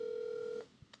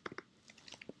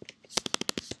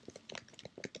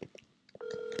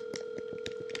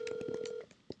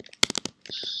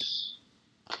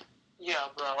Yeah,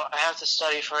 bro. I have to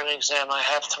study for an exam I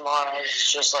have tomorrow. It's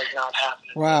just like not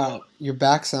happening. Wow, your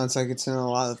back sounds like it's in a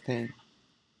lot of pain.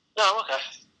 No, I'm okay.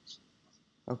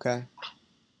 Okay.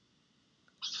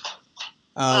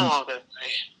 I'm all good.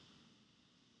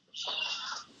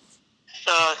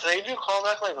 Can I do a call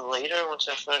back like later once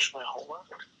I finish my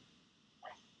homework?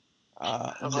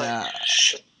 I have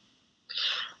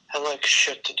like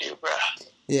shit to do, bruh.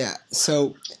 Yeah.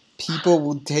 So people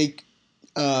will take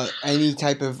any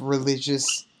type of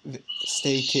religious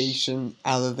staycation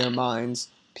out of their minds.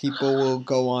 People will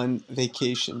go on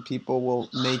vacation. People will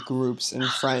make groups and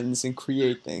friends and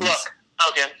create things. Look,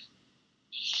 okay.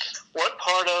 What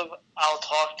part of "I'll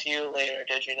talk to you later"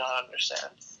 did you not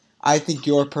understand? I think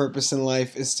your purpose in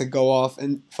life is to go off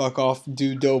and fuck off,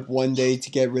 do dope one day to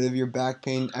get rid of your back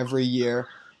pain every year,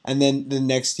 and then the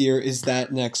next year is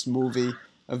that next movie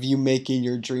of you making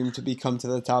your dream to become to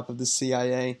the top of the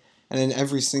CIA, and then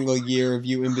every single year of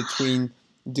you in between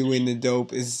doing the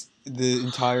dope is the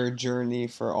entire journey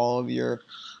for all of your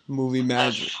movie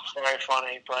magic. That's very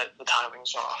funny, but the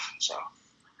timing's off, so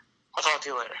I'll talk to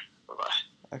you later.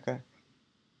 Bye-bye. Okay.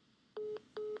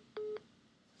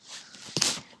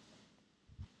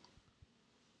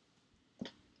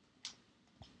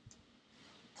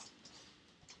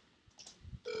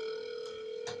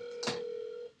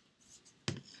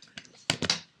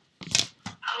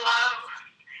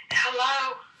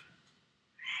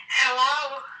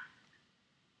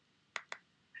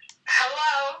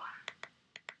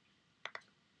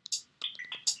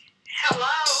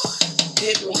 Hello?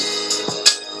 Hit me.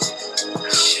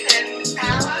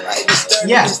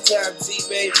 Yeah. This time, T,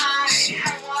 baby.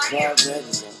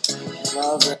 You've already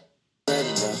know.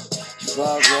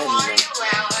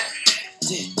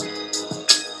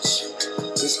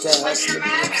 It's that hustler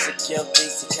music, yo,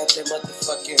 basic, got that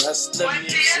motherfucking hustler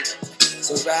music.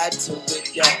 So ride to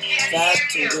it, y'all, vibe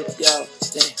to it, y'all.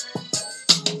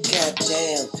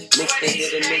 Goddamn, mix the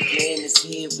hit a nigga in his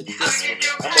head with this one.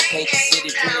 I'ma paint the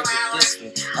city red with this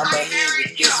one. I'ma hit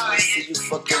with this one. See you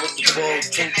fucking with the ball,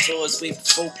 10 tours way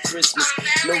before Christmas.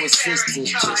 No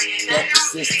assistance, just that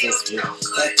persistence with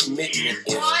that commitment.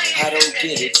 If I don't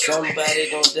get it, somebody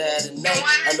gon' die tonight.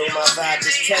 I know my vibe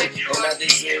is tight, and I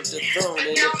deserve the throne.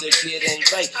 And if the kid ain't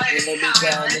right, then let me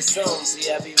die in the song.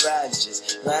 See, I be riding,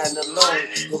 just riding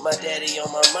alone. With my daddy on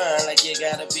my mind, like you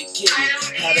gotta be kidding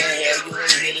me. How the hell you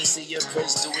ain't here to see your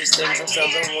prince do his thing?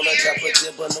 Sometimes I wanna drop a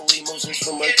dip, but no emotions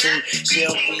from a king.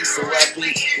 She'll be, so I be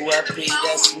who I be,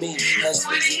 that's me. That's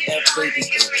Weezy F, baby.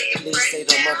 Please say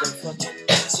the motherfucker.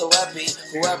 So I be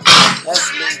who I be,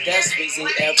 that's me, that's Weezy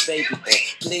F, baby.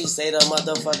 Please say the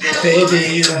motherfucker.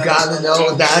 Baby, you gotta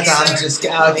know that I'm just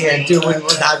out here doing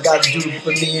what I gotta do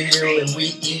for me and you, and we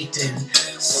eating.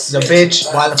 So bitch,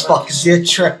 why the fuck is you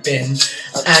tripping?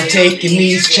 I'm taking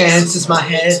these chances, my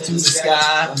head to the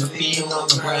sky, my feet on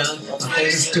the ground, my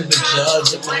fingers to the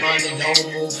judge. If my money don't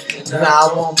move, then I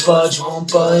won't budge. No,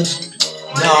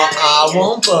 I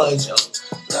won't budge.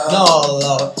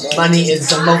 No, money is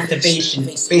the motivation.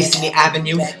 Facing the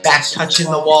avenue, back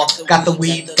touching the wall. Got the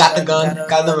weed, got the gun,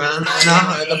 got the round, and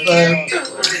I heard the bird.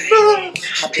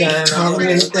 Got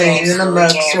hungry thing in the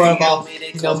murk swerve off.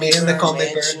 You know me, and they call me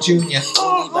Bird Jr.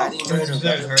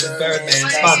 Birdman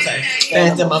sponsor,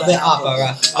 Phantom of the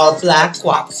Opera, all black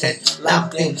guap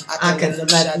locked in. I can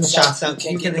let them shots out,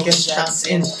 you can get shots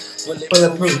in.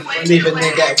 Bulletproof, leave a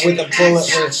nigga with a bullet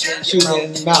with shooting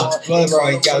in the mouth. Whatever,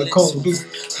 I got a cold boot.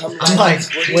 I'm like,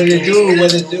 what it do?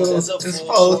 It's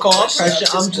full call pressure.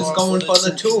 I'm just going for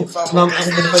the 2. I'm going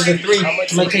for the 3.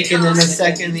 I'ma take it in a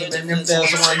second, even if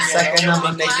there's 1 second.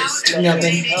 I'ma make it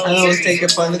nothing. I don't take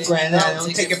it for the granted. I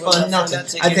don't take it for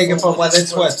nothing. I take it for what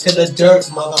it's worth. To the dirt,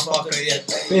 motherfucker. Yeah,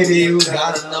 baby, you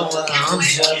gotta know that I'm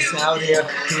just out here.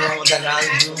 You know that I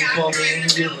do for me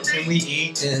and you, and we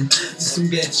eating. Some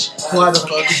bitch. Why the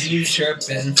fuck is you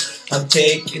tripping? I'm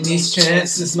taking these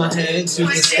chances, my head to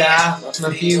the sky,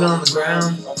 my feet on the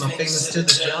ground, my fingers to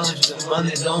the judge. The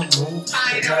money don't move,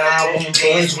 and I won't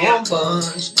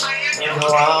budge. No,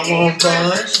 I won't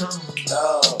budge.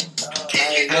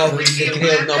 No, we didn't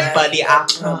kill nobody, I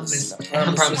promise. I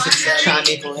promise if you try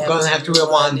me, I'm gonna have to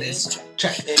rewind this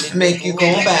track. Make you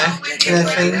go back, and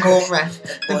that thing go right.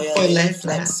 The boy lay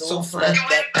flat, so flat.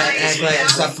 I act like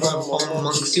it's up from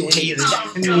amongst you haters.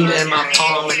 And me in my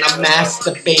palm, and I'm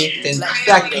masturbating.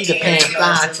 Like Peter Pan,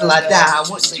 fly till I die.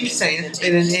 What you saying? It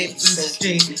didn't hit the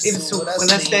street. Even so, when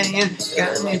I stand in,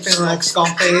 got me feeling like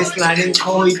Scarface, lighting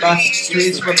Kobe, but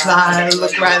streets reply.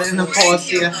 Look right in the force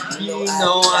here. You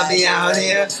know I be out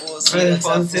here yeah. Ready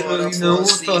for you know,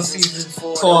 for season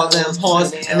for them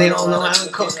horse, and they don't know how to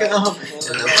cook it up. And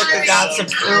the fucker got some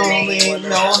only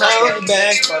know how to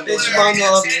bag. Bitch,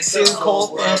 bundle up, see the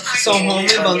cold up, so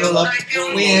homie, bundle up.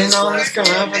 We ain't on this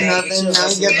ground for nothing, now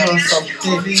you get hustled.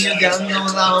 Maybe you got no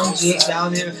lounges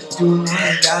down here, doing what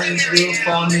I gotta do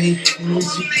for me, and what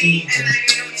you eating.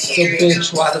 So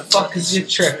bitch, why the fuck is you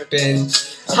tripping?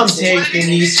 I'm taking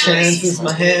these chances,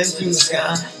 my hands through the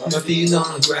sky, my feet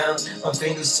on the ground, my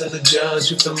fingers to the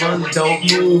judge. If the money don't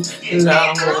move, then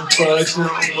I won't budge, no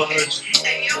budge.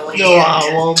 No, I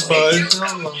won't budge,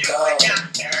 no budge.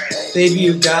 Baby,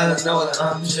 you gotta know that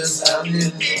I'm just out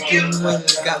here doing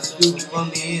what you got to do for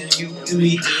me and you and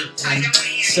me.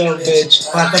 So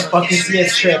bitch, why the fuck is you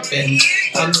tripping?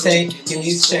 I'm taking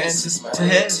these chances, my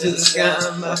head to the sky,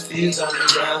 my feet on the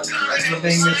ground, my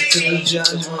fingers to the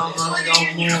judge, my money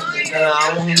don't move. And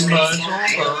I won't budge,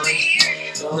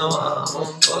 no, I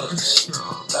won't budge, no.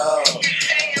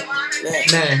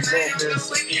 Man, this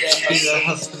be the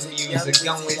hustle music,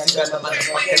 young ways you got the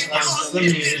motherfucking hustle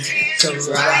music. So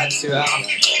ride to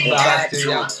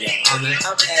y'all, I'm an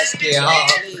young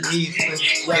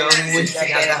ways you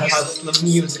got the hustle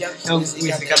music, young ways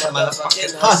you got the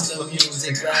motherfucking hustle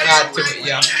music. Ride to it,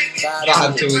 y'all,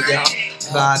 vibe to it, y'all,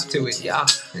 vibe to it, y'all,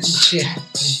 and shit.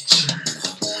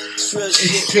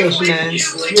 It's true, man. It's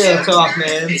real talk,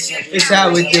 man. It's how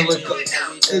we do it.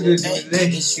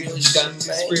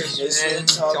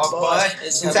 Talk, boy.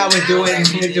 It's how we do it.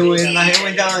 We do it like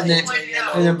we're done it.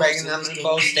 And I'm breaking, I'm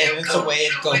boasting. It's the way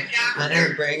it goes. I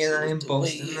ain't breaking, I ain't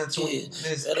boasting. That's what it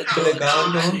is. Better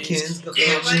guard your kids. Look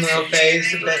in their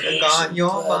face. Better guard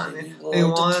your body. They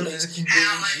want it.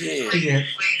 Yeah.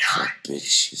 Don't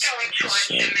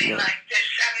torture me like this.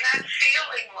 I'm not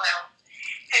feeling well.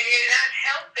 And you're not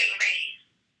helping me.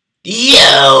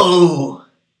 Yo!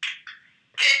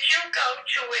 Did you go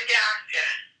to a doctor?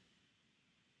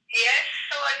 Yes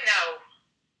or no?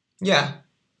 Yeah.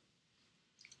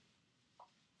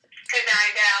 Good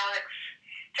night, Alex.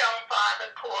 Don't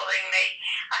bother calling me.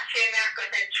 You're not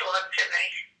going to talk to me.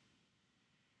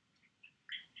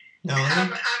 No. I'm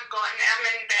in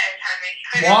bed, honey.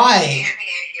 Why? I can't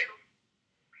hear you.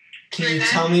 Can you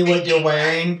tell me what you're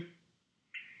wearing?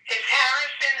 Is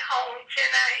Harrison home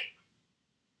tonight?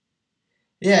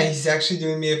 Yeah, he's actually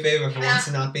doing me a favor for once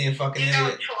and not being a fucking You idiot.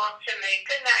 don't talk to me.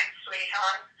 Good night,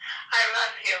 sweetheart. I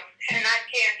love you, and I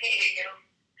can't hear you.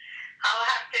 I'll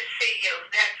have to see you,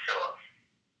 that's all.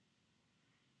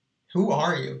 Who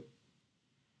are you?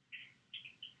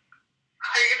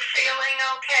 Are you feeling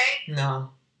okay?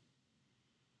 No.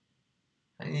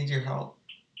 I need your help.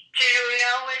 Do you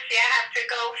know if you have to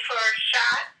go for a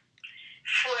shot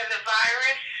for the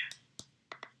virus?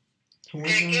 They're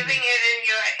giving it in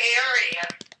your area.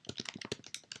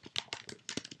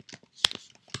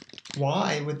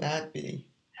 Why would that be?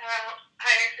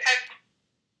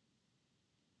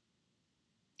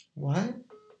 What?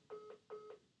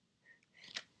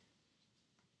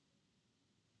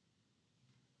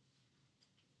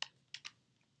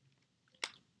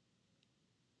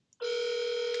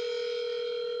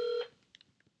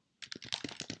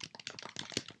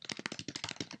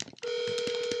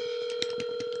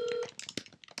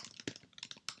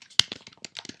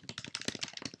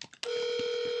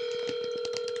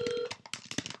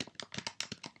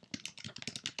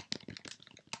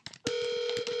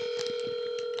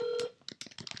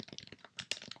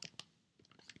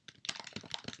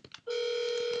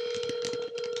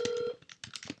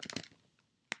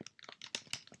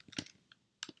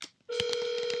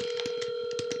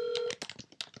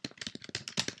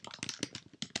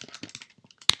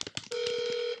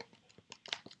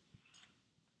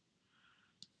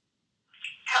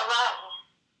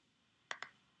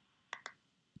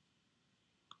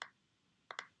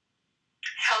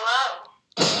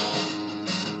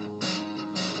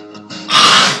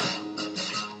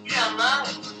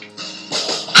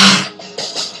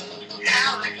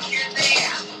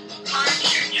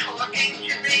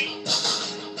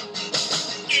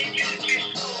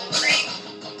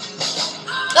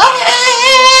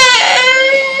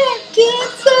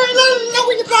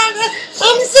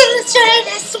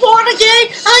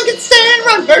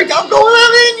 I'm going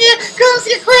up in you, cause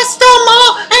you're crystal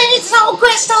more, ain't so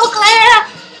crystal clear.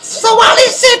 So while you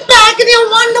sit back and you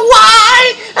wonder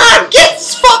why, I get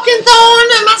fucking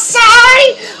thorn in my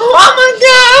side. Oh my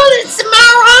god, it's a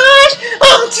mirage.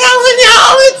 I'm telling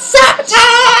y'all, it's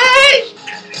sabotage.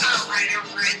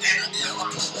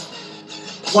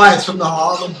 Why? It's from the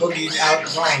Harlem Boogie out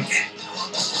Bronx.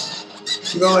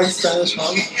 You know like Spanish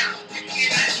Harlem?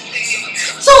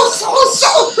 So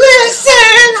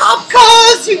listen up,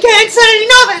 cause you can't say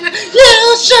nothing.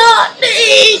 You shut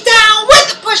me down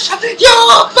with a push of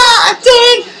your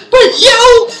button. But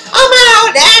you, I'm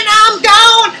out and I'm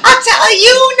gone. I tell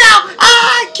you now,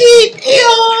 I keep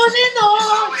on and Oh,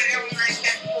 on. I don't like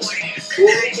that voice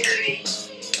tonight, honey.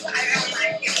 I don't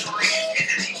like your voice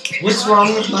tonight. What's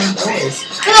wrong with my voice?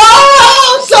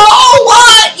 Oh, so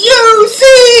what you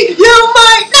see, you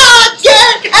might not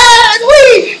get, and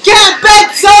we can't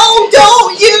bet, so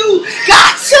don't you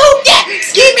got to get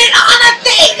scheming on a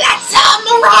thing that's a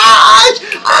mirage.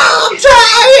 I'm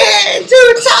trying to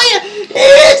tell you,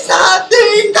 it's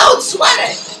nothing, don't sweat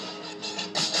it.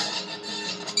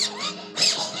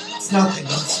 It's nothing,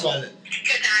 don't sweat it.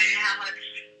 Good night,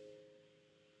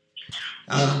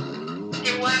 Alex.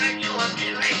 You want to talk to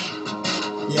me?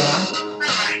 Yeah. All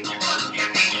right, talk to me,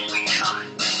 sweetheart.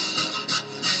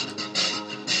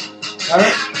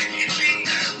 Alright, How much you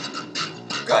finger?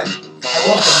 good. I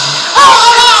want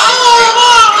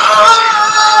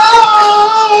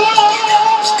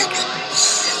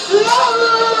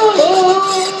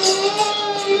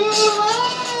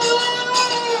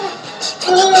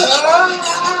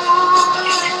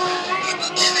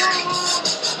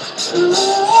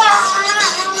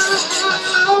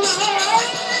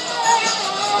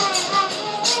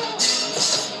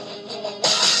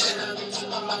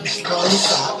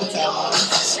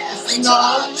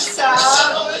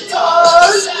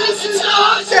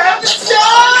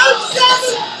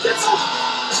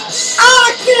I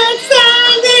can't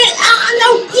stand it. I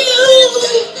know you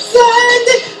stand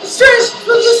it. Stress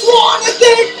from this one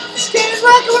again. Scared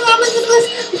like when I'm in the bliss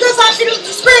because I feel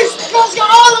disgrace because you're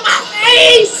all in my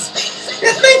face.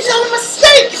 It makes no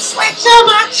mistake. Switch on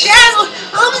my channel.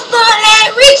 I'm but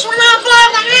at reach when I fly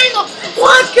the angle.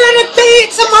 What could it be?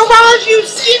 It's a mirage you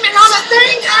see me on a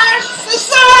thing that's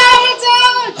society.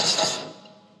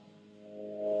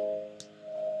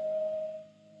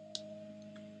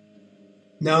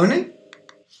 Noni?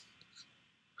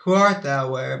 Who art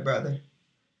thou, where, brother?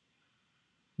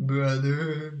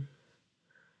 Brother.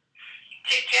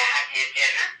 Did you have your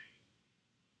dinner?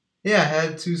 Yeah, I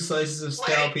had 2 slices of What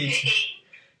stale did you pizza. eat?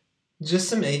 Just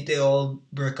some 8-day-old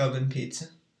brick oven pizza.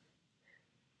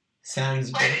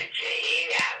 Sounds What good. did you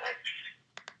eat, Alex?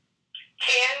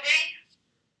 Candy?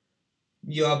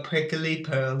 Your prickly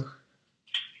pearl.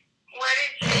 What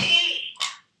did you eat?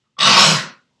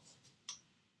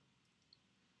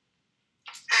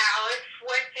 Alex,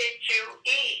 what did you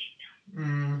eat?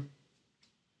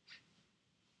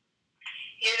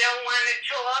 You don't want to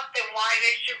talk, then why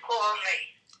did you call me?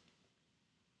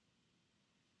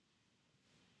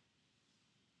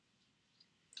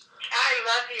 I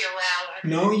love you, Alex.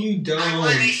 No, you I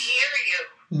want to don't. hear you,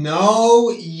 No,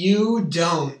 you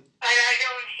don't. but I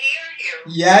don't hear you.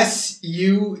 Yes,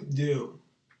 you do.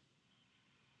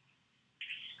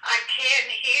 I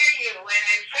can't hear you, and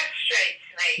it frustrates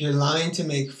me. You're lying to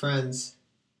make friends.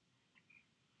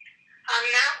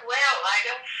 I'm not well. I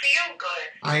don't feel good.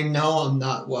 I know I'm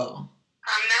not well.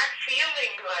 I'm not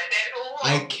feeling good at all.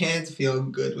 I can't feel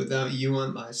good without you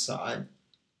on my side.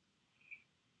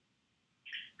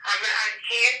 I'm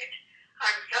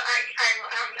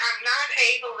not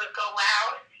able to go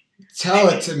out. Tell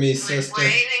it to me, It's sister.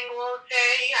 raining all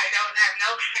day. I don't have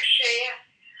no fresh air.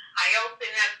 I open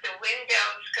up the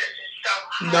windows because it's so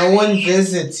hot. No one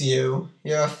visits you.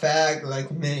 You're a fag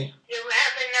like me. You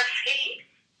have enough heat?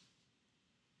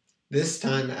 This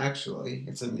time, actually,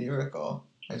 it's a miracle.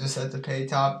 I just had to pay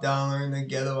top dollar in the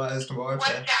ghettoized What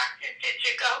warfare. doctor did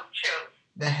you go to?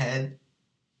 The head.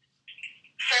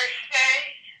 First day?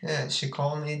 Yeah, she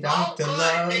called me Oh, Dr. good.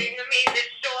 Love. You mean the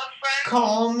storefront?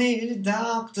 Call me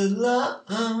Dr. Love.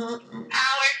 Alex,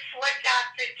 what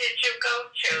doctor did you go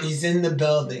to? He's in the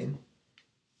building.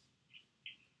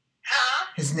 Huh?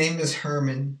 His name is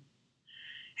Herman.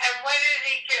 And what did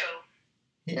he do?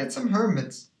 He had some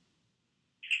hermits.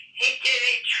 Did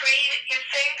he treat your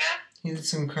finger? He did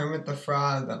some Kermit the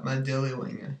Frog up my dilly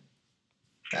winger.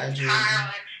 Badger.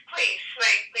 Alex, please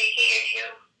make me hear you.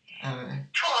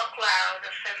 Talk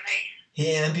louder for me.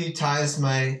 He amputized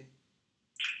my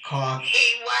cock.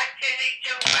 What did he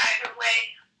do right away?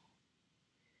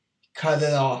 Cut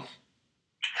it off.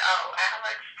 Oh,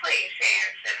 Alex, please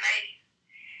answer me.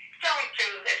 Don't do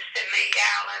this to me,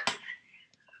 Alex.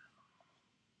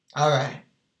 Alright.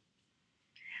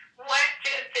 What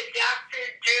did the doctor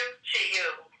do to you?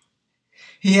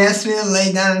 He asked me to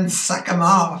lay down and suck him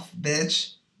off,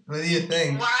 bitch. What do you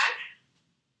think? What?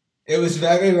 It was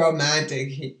very romantic.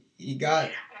 He got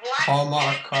What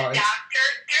Hallmark did cards. the doctor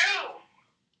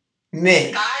do?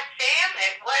 me. God damn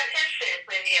it, what is it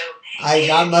with you? I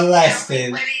got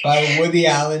molested by Woody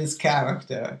Allen's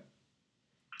character.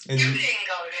 You didn't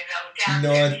go to no doctor.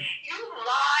 North. You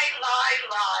lie.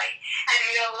 And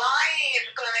your lying is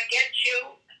going to get you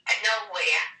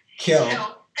nowhere. Killed.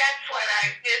 So that's what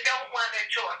you don't want to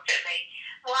talk to me.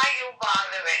 Why are you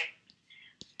bothering?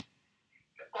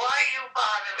 Why are you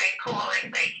bothering calling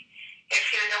me if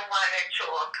you don't want to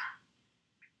talk?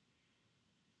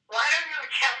 Why don't you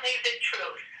tell me the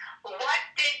truth? What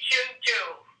did you do?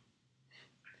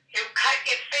 You cut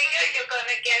your finger, you're going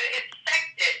to get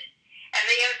infected. And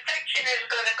the infection is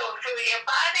going to go through your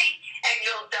body and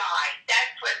you'll die.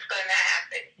 That's what's going to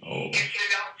happen if you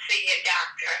don't see your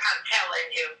doctor. I'm telling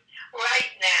you.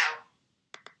 Right now.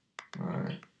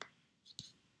 Alright.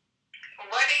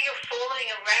 What are you fooling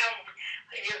around?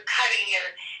 You're cutting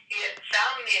your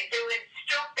thumb. You're doing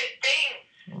stupid things.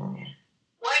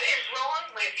 What is wrong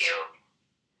with you?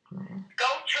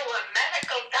 Go to a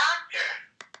medical doctor.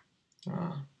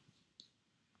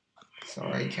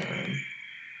 Sorry, Karen.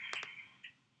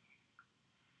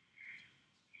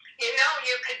 You know,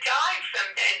 you could die from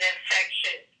an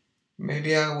infection.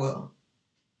 Maybe I will.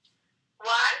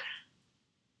 What?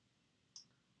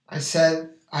 I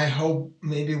said I hope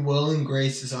maybe Will and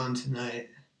Grace is on tonight.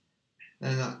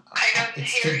 And I don't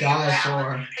it's hear to you, die Alex.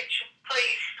 for. Could you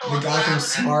please The talk guy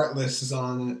from louder? Smartless is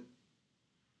on it.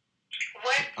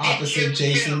 What did Opposite you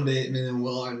Jason do? Bateman and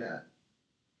Will Arnett.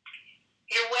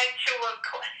 You went to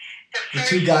The first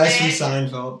two guys from bed?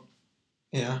 Seinfeld.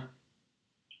 Yeah.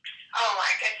 Oh,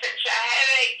 I got such a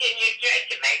headache and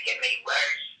you're making me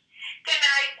worse. Good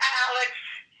night, Alex.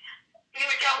 You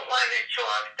don't want to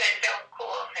talk, then don't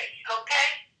call me, okay?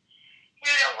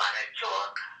 You don't want to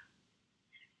talk.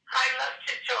 I love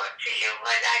to talk to you,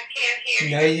 but I can't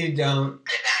hear No, you. you don't.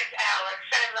 Good night, Alex.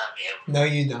 I love you. No,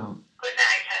 you don't. Good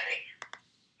night, honey.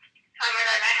 I'm going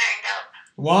to hang up.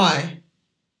 Why?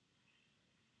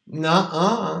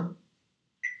 Nuh-uh.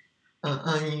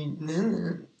 You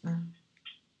didn't.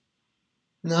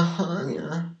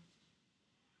 Nuh-uh.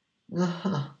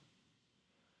 Nuh-uh.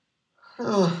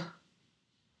 Oh.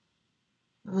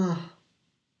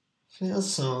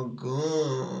 Feels so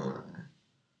good.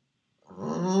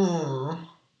 Oh.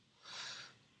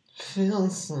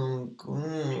 Feels so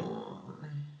good.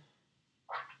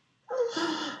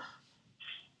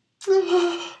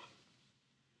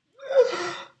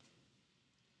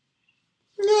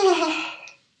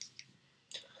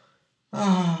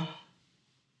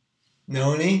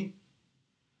 Noni?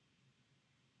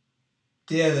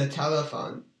 Dear, the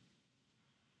telephone.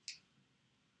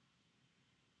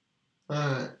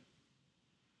 Alright.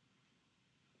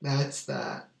 That's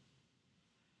that.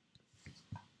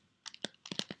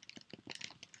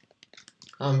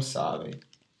 I'm sorry.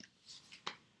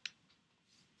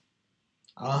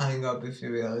 I'll hang up if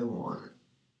you really want it.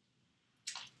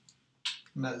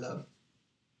 My love.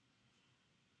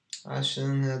 I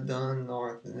shouldn't have done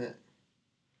North in it.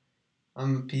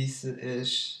 I'm a piece of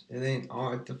ish. It ain't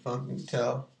hard to fucking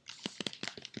tell.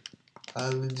 I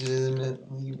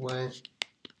legitimately went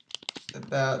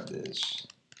about this.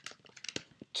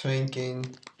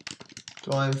 Drinking.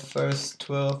 Doing first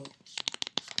 12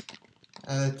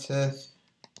 out of 10.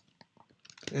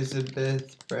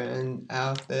 Elizabeth brand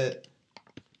outfit.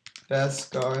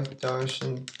 Beskar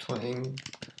Darshan Twing.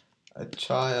 A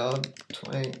child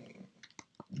Twing.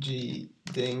 G.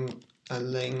 Ding. A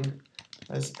ling.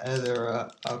 As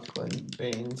Edera Auckland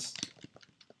Baines.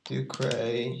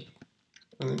 Ducray.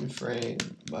 Unframe.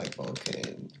 Michael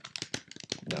Caine.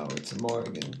 No, it's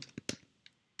Morgan.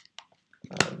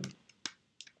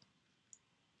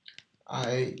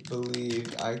 I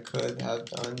believed I could have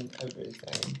done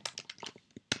everything.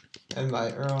 And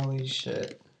my early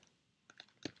shit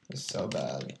was so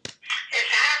bad. Is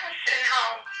Harrison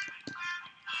home?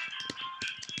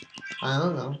 I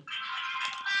don't know.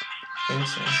 I think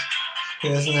so. He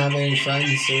doesn't have any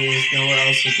friends, so there's nowhere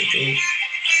else he could be.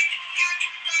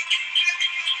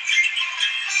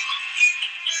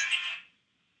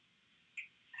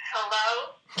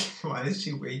 Hello? Why did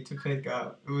she wait to pick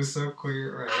up? It was so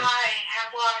clear, right? Hi, how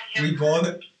are you? We bought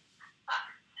it.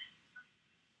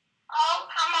 Oh,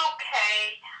 I'm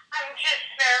okay. I'm just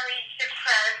very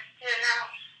depressed,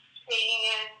 being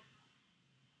in.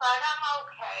 But I'm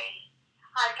okay.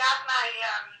 I got my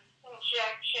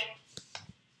injection,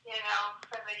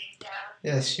 for the...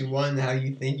 Yes, she won how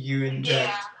you think you inject.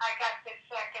 Yeah, I got the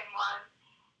second one.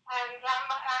 And I'm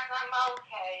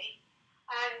okay.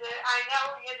 And I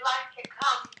know you'd like to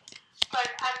come, but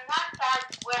I'm not that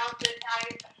well.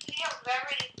 I feel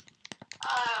very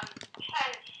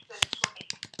tense this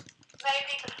week.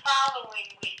 Maybe the following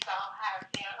week I'll have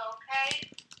you, okay?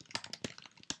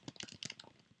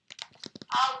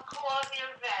 I'll call you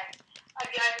then.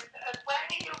 Again, when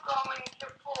are you going to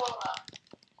Paula?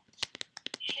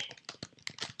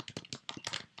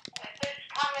 This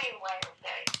coming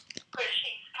Wednesday, because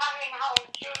she's coming home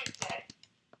Tuesday.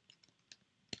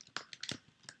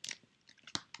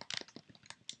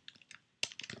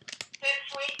 This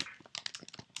week?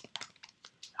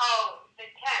 Oh, the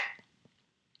 10th.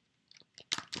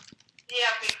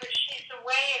 Yeah, because she's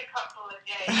away a couple of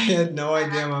days. I had no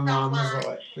idea my mom was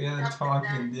away. We hadn't talked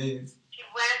in days. She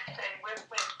went with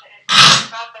her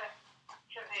brother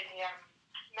to the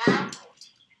mountains,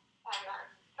 and I'm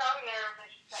so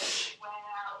nervous that she went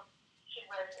out. She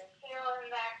wasn't feeling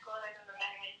that good or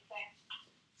anything.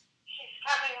 She's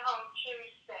coming home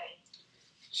Tuesday.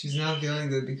 She's not feeling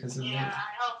good because of me. Yeah,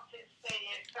 I hope to see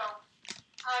it. So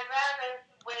I'd rather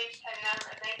wait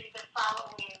another, maybe the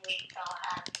following week I'll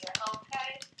have you,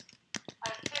 okay?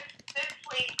 This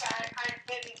week I've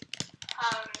been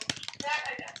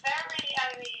very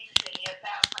uneasy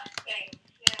about my things,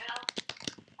 you know?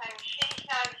 And she's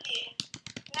not here.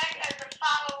 The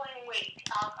following week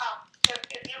I'll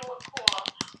give you a call,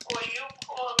 or you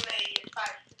call me if I,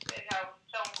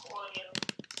 don't call you.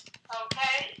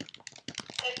 Okay?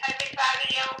 Is everybody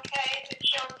okay? The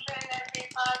children,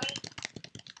 everybody?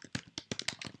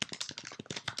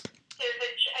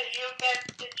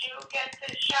 Did you get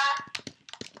the shot?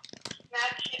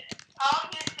 Not yet. Oh,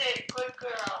 you did. Good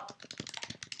girl.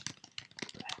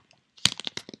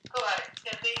 Good.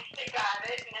 At least you got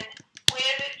it. And then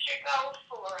where did you go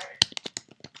for it?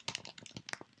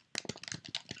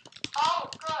 Oh,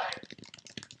 good.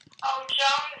 Oh,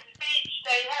 Jones Beach,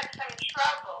 they had some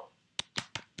trouble.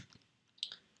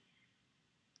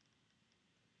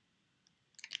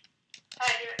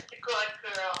 Good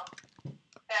girl.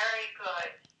 Very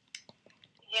good.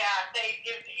 Yeah,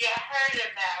 you heard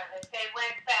about it. They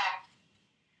went back.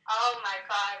 Oh my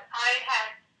God.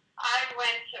 I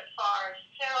went to Forest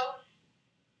Hills,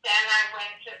 then I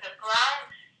went to the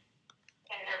Bronx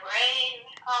in the rain.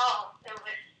 Oh, it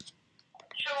was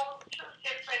two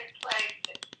different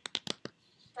places.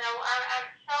 So I'm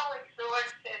so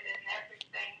exhausted and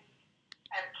everything.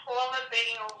 And Paula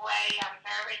being away, I'm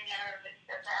very nervous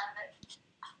about it.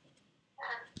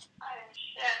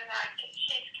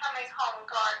 She's coming home,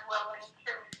 God willing,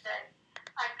 Tuesday.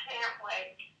 I can't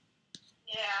wait.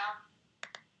 Yeah.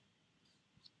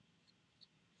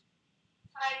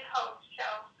 I hope so.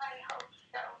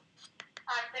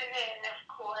 I've been in, of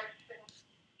course, and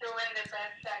doing the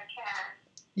best I can.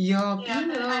 You're Yeah,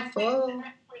 but I think beautiful.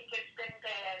 this week has been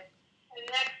bad. And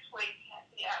next week,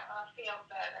 I'll feel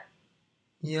better.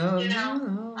 You're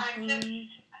beautiful.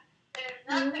 There's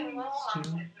nothing wrong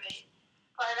with me.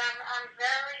 But I'm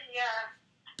very,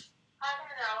 I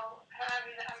don't know,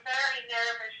 I'm very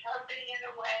nervous. I'll be in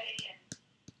a way, and,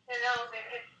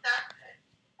 it's not,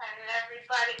 and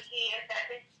everybody here,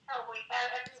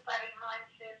 everybody minds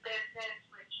their business,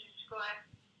 which is good,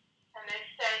 and they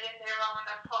stay in their own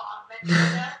apartment,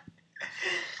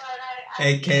 But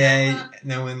AKA,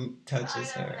 no one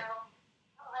touches her.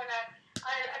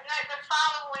 The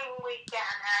following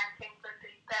weekend, I think, would be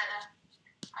better.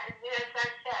 As I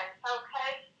said,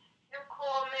 okay? You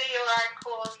call me or I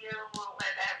call you or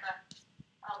whatever.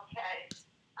 Okay.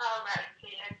 All right,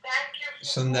 dear. Thank you for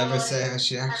She'll never calling, say how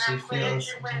she and actually I'm glad feels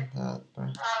you about went. that, but All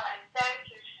right. Thank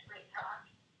you, sweetheart.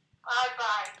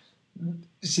 Bye-bye.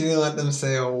 she didn't let them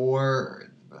say a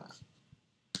word. But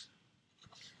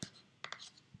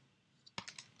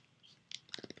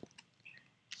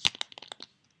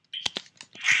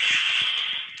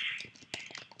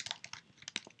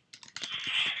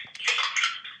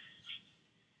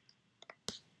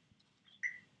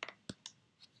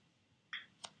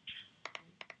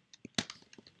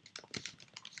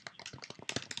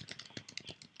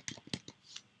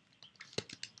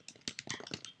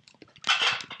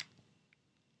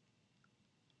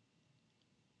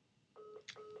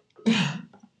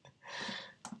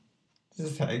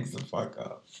just hangs the fuck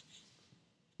up.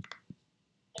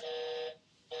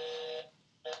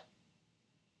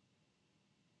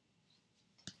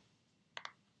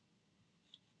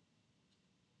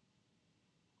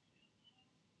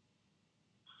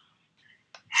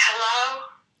 Hello?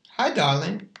 Hi,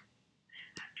 darling.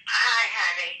 Hi,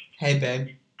 honey. Hey, babe.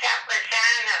 That was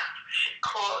Anna. She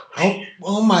called me.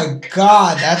 Oh my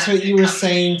God! That's what you were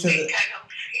saying to the. I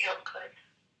don't feel good.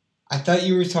 I thought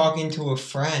you were talking to a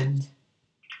friend.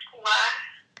 What?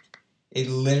 It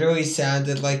literally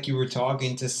sounded like you were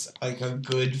talking to like a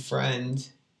good friend.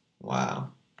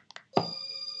 Wow. What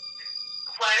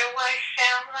do I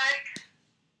sound like?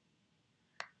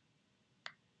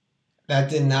 That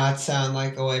did not sound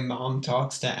like the way Mom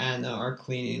talks to Anna, our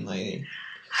cleaning lady.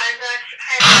 I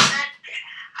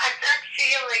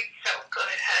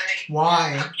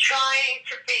Why? I'm trying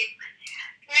to be.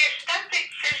 There's nothing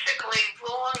physically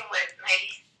wrong with me.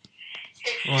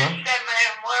 It's Well. just that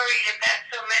I'm worried about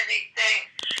so many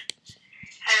things.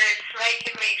 And it's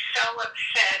making me so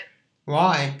upset.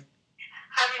 Why?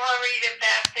 I'm worried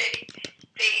about the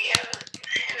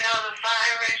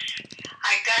virus.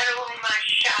 I got all my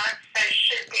shots. I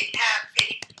should be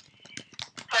happy.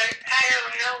 But I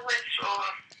don't know what's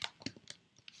wrong.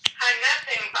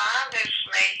 Nothing bothers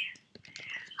me.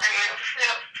 I mean,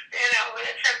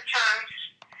 sometimes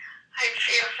I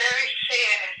feel very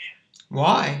sad.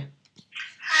 Why?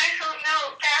 I don't know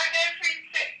about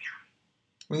everything.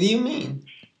 What do you mean?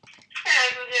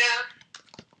 And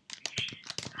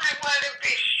I want to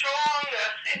be stronger.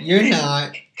 You're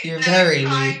not. You're very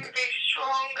I'm trying weak. to be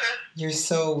stronger. You're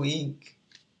so weak.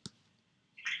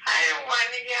 I don't want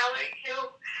to yell at you,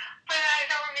 but I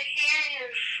don't hear you,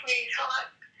 sweetheart.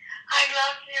 I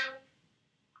love you.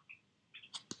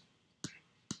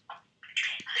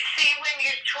 See, when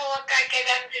you talk, I can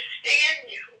understand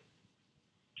you.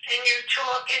 And you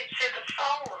talk into the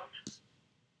phone.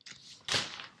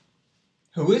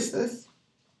 Who is this?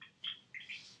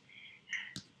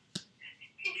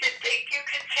 You think you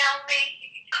can tell me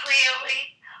clearly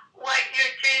what you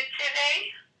did today?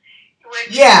 When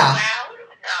Yeah. you were out?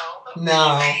 No.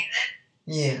 No. Say that.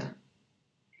 Yeah.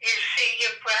 You see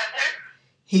your brother?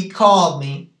 He called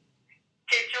me.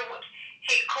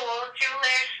 He called you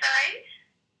last night?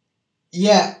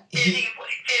 Yeah. Did he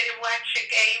watch a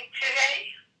game today?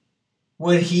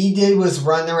 What he did was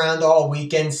run around all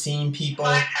weekend seeing people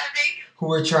What, honey? who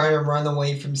were trying to run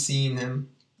away from seeing him.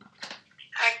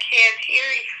 I can't hear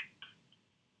you.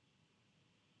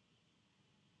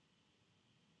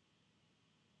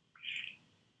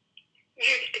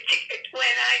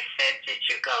 When I said, did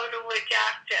you go to a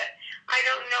doctor? I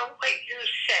don't know what you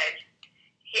said.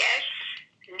 Yes?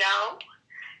 No?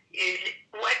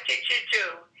 What did you do?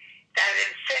 That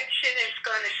infection is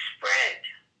going to spread.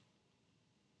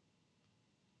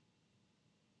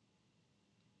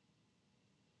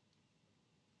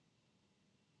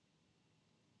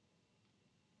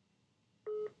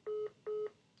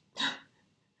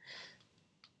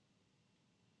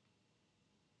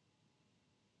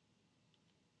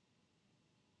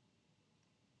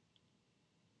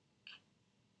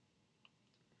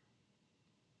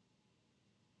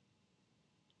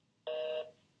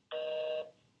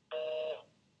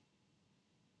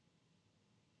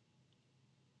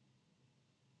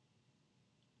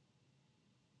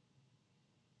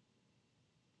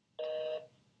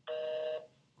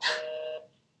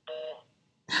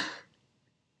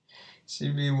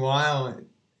 She'd be wildin',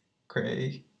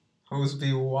 Craig. Hoes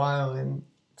be wildin'.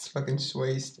 It's fucking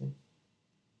wasted.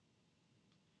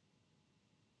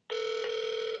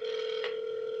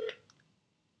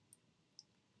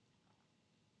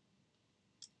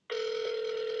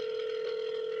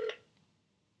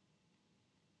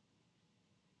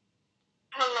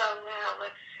 Hello,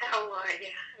 Alex. How are you,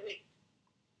 honey?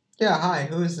 Yeah, hi,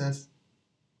 who is this?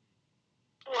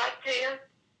 What, dear?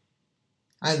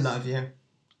 I love you.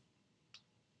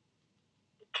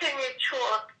 Can you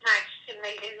talk nice to me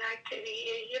and I can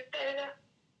hear you better?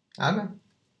 Okay.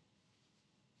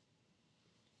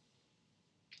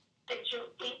 Did you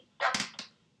eat them?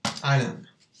 I don't know.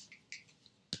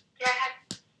 Yeah.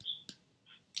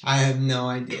 I have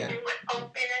no Did idea. you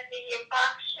open any of your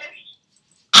boxes?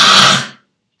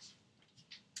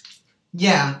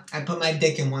 Yeah, I put my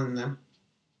dick in one of them.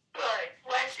 Good.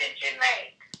 When did you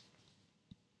make?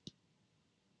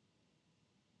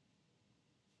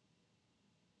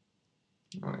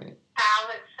 Alright.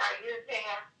 Alex, are you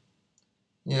there?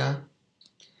 Yeah.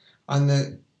 On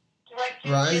the What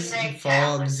did Rise you and make,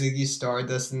 Fall of Alex? Ziggy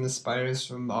Stardust and the Spiders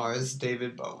from Mars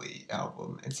David Bowie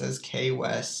album. It says K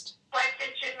West What did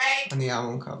you make? on the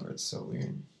album cover. It's so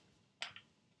weird.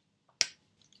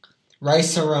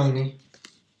 Rice-A-Roni.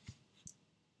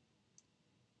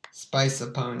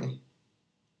 Spice-A-Pony.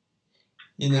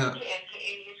 You I know, can't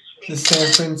hear you, the sweetheart.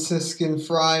 San Franciscan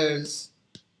Friars.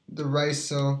 The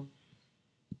Rice-O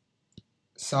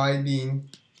side bean.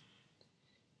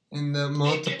 And the Did you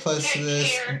multiplicitous.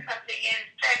 take care of the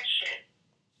infection?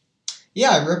 Yeah,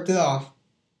 I ripped it off.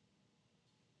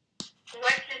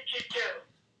 What did you do?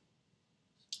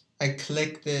 I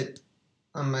clicked it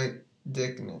on my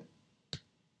dicknut.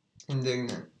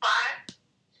 Indignant. What?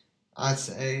 I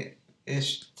say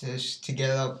ish tish to get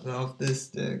up off this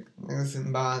dick. Niggas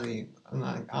in body. I'm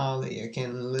like Ollie, I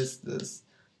can't enlist this.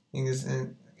 Niggas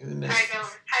in I don't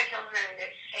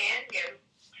understand you.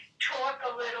 Talk a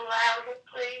little louder,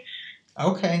 please.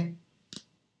 Okay.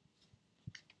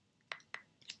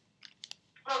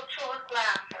 Well, talk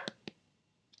louder.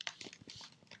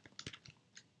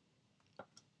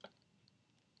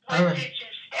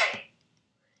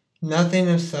 Nothing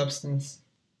of substance.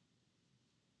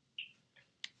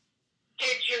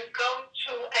 Did you go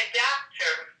to a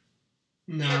doctor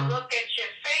to No. look at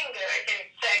your finger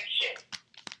infection?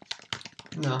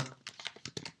 No.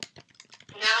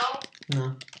 No? No.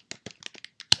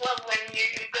 Well, when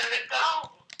you're going to go,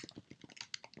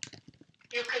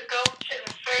 you could go to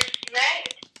the First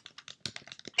Med.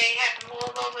 They have them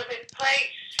all over the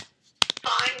place.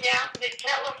 Find out the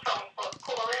telephone book,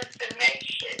 call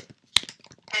information,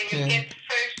 and you Yeah. get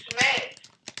First Med.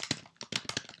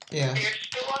 Yeah. They're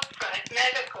storefront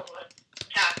medical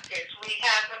doctors. We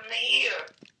have them here,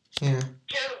 Yeah.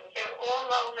 too. They're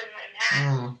all over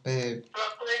Manhattan, Oh, babe.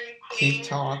 Brooklyn, Keep Queens.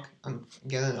 talk. I'm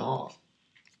getting off.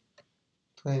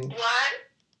 Please. What?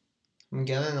 I'm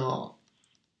getting off.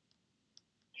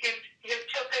 You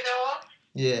took it off?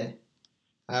 Yeah.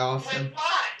 I With often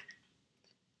what?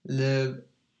 live.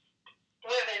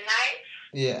 With a knife?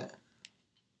 Yeah.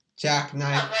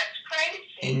 Jackknife Oh, that's crazy.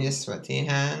 in your sweaty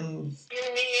hands. You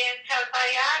need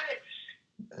antibiotics.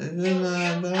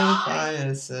 Another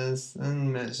biases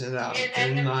and measured out You're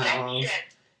an in miles. infection.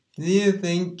 Do you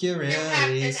think you're You have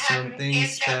really to have something an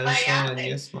special when antibiotic.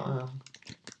 you smile?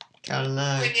 When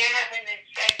Caroline. you have an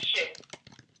infection.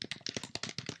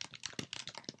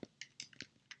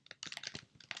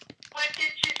 What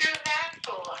did you do that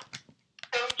for?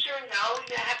 Don't you know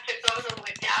you have to go to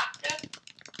a doctor?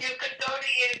 You could go to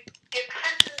your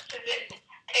cousin's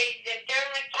a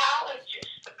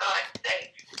dermatologist, for God's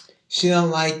sake. She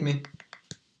don't like me.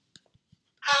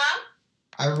 Huh?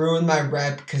 I ruined my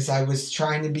rep because I was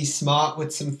trying to be smart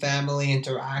with some family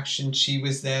interaction. She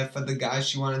was there for the guy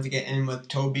she wanted to get in with,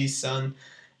 Toby's son.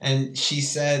 And she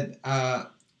said,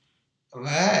 what?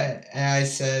 And I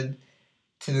said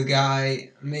to the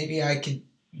guy, maybe I could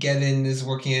get in as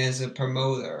working as a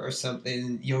promoter or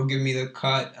something. You'll give me the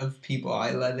cut of people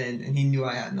I let in. And he knew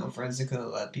I had no friends that could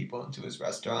let people into his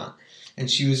restaurant. And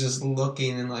she was just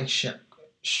looking and like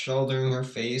shouldering her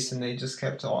face, and they just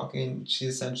kept talking. She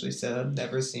essentially said, I've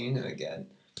never seen him again.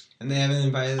 And they haven't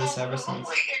invited us ever Who since.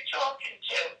 were you talking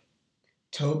to?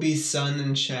 Toby's son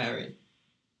and Sherry.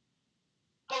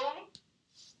 Who?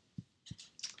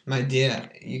 My dear,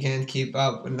 you can't keep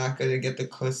up. We're not going to get the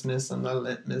Christmas on the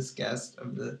litmus guest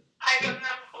of I don't know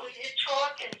who you're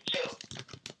talking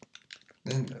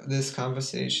to. this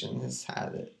conversation has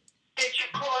had it. Did you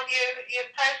call your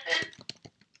cousin?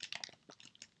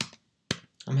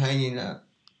 I'm hanging up.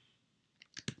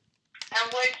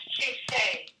 And what did she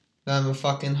say? That I'm a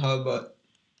fucking hubbut.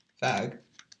 Fag.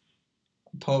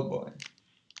 A po' boy.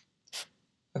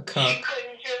 A She cuck.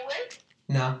 couldn't do it?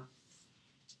 No.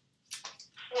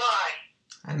 Why?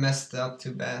 I messed up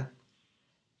too bad.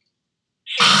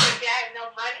 She said you had no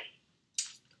money?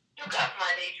 You got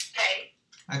money to pay.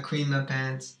 I creamed my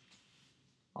pants.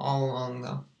 All along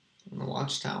though. In the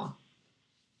watchtower.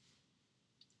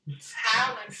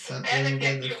 Howard, you Something better to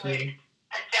get the you food. a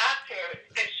doctor,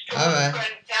 a Alright.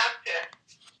 storefront doctor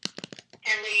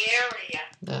in the area.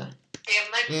 Yeah. There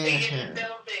must be in the Yeah.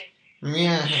 building.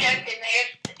 Yeah. Check and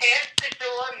ask the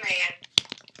doorman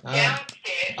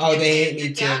downstairs. Oh, if they hate there's me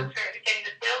a too. doctor in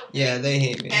the building Yeah, they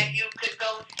hate me. that you could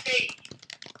go see.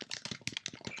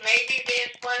 Maybe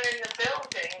there's one in the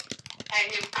building, and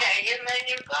you pay and then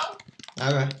you go.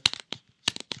 Alright.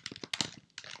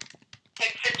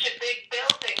 It's such a big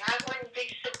building. I wouldn't be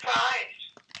surprised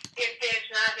if there's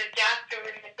not a doctor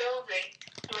in the building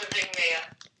living there.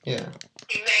 Yeah.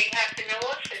 He may have an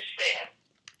office there.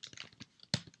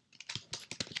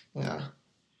 Yeah.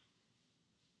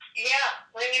 Yeah,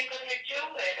 when are you going to do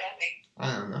it, Emmy? I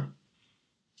don't know.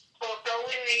 Or go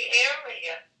in the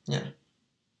area. Yeah.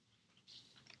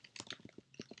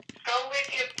 Go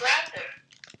with your brother.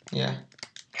 Yeah.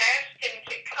 Ask him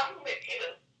to come with you.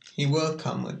 He will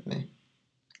come with me.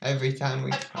 Every time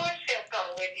we Of come. course he'll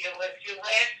go with you if you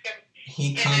ask him.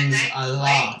 He in a comes nice a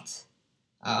way.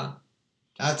 lot.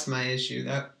 That's my issue.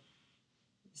 That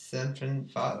Central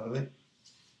fatherly.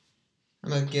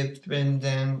 I'm a gift bin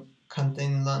den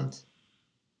cunting lunt.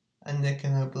 A nick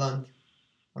and a blunt.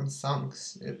 I'm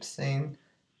sunks, Ipsane,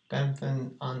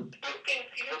 Benfin on. You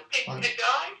can Fun.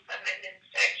 die from an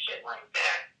infection like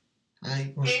that.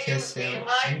 I will Yeah, kiss you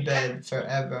realize in bed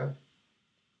forever.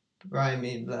 Bride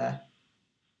me, blah.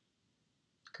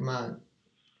 Come on.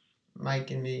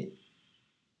 Mike and me.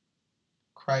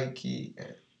 Crikey.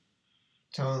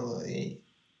 Totally.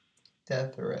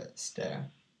 Death threat stare.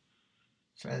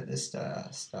 Fred the star.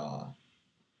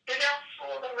 You don't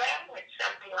fool around with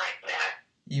something like that.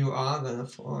 You are gonna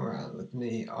fool around with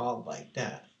me all like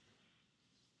that.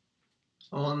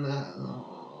 All night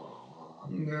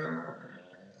longer.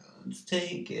 Let's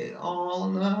take it all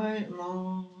night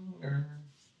longer.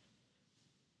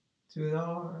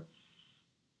 Sweetheart,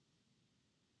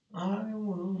 I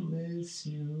will miss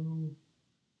you.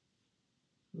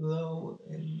 Low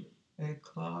in a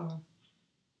car.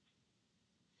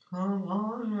 Come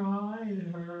on,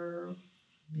 ride her.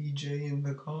 BJ in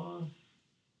the car.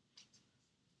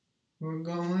 We're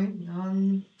going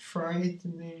on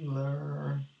frightening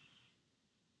lure.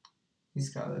 He's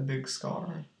got a big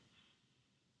scar.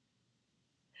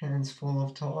 Hands full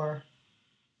of tar.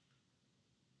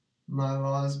 My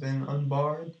law's been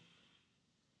unbarred.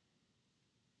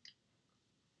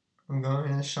 I'm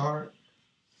going to sharp.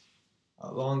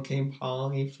 Along came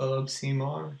Polly Philip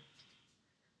Seymour.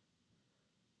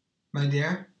 My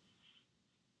dear,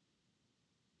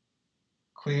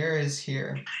 Queer is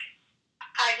here.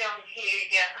 I don't hear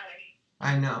you, honey.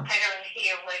 I know. I don't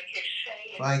hear what you're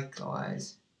saying.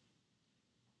 Likewise.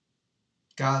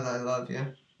 God, I love you.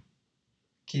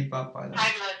 Keep up by I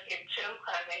that. love you too,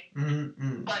 honey.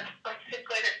 But what's the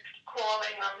good of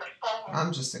calling on the phone?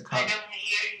 I'm just a I cuck. don't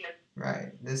hear you.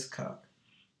 Right, this cuck.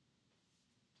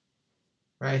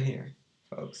 Right here,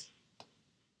 folks.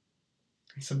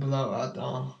 It's a blowout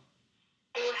doll.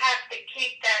 You have to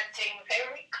keep that thing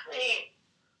very clean.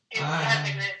 You have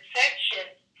an infection,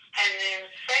 and an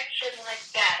infection like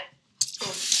that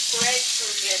will spread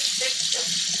through your system,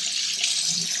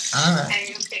 Alright. and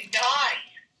you could die.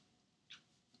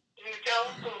 You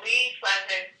don't believe what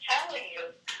they're telling you.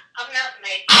 I'm not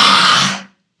making it up.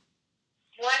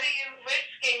 What are you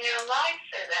risking your life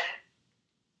for that?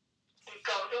 You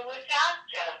go to a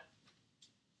doctor.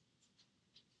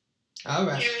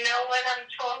 Alright. You know what I'm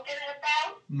talking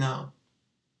about? No.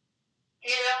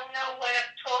 You don't know what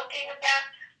I'm talking about?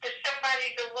 For somebody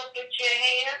to look at your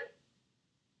hand?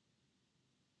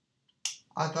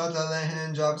 I thought the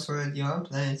hand jobs were at your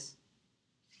place.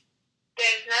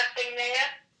 There's nothing there?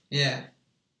 Yeah.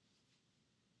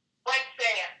 What's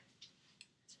there?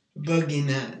 Boogie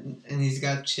Man, and he's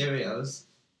got Cheerios,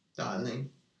 darling.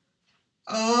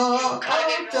 Oh,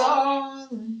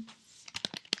 darling.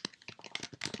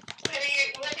 What are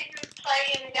you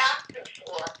playing doctor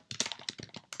for?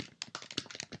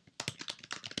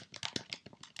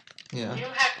 Yeah. You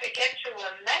have to get to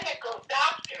a medical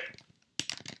doctor.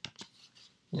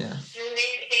 Yeah. You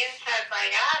need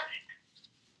antibiotics.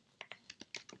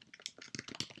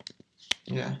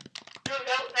 Yeah. You don't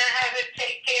know how to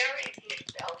take care of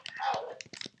yourself, Howard.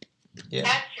 Yeah.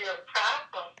 That's your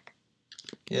problem.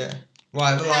 Yeah. Well,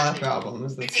 I have a lot of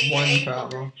problems. That's one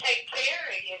problem. Take care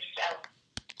of yourself.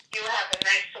 You have a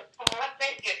nice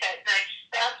apartment. You got nice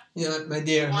stuff. Yeah, my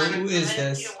dear, who is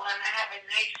this? You want to have a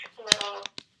nice little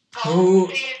Who? home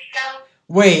for yourself.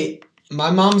 Wait,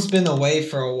 my mom's been away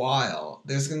for a while.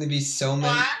 There's gonna be so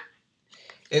many. What?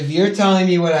 If you're telling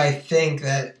me what I think,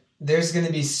 that there's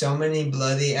gonna be so many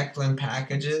bloody Eklund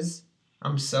packages,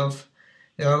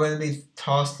 they're all gonna be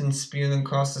tossed and spewed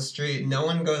across the street. No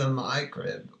one go to my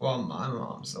crib while my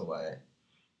mom's away.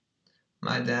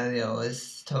 My daddy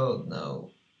always told,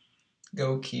 no,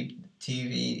 go keep the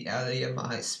TV out of your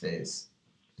MySpace.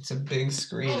 It's a big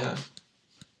screener.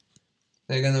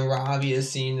 They're gonna rob you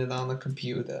seeing it on the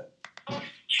computer. Who's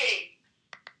cheap?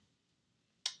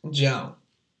 Joe.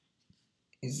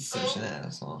 He's such an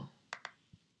asshole.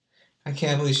 I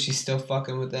can't believe she's still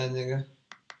fucking with that nigga.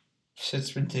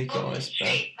 Shit's ridiculous, Who's bro.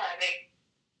 cheap, honey?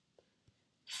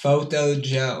 Photo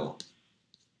Joe.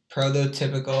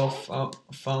 Prototypical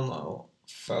FOMO.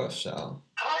 Faux show.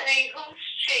 Honey, who's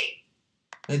cheap?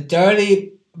 The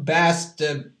dirty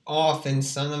bastard orphan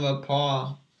son of a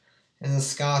paw and a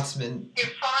Scotsman. You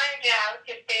find out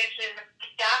if there's a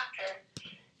doctor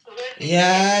living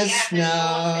Yes, in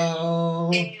no.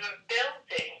 your building.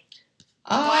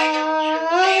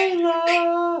 I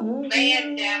love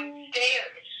Man you.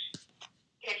 downstairs.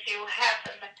 If you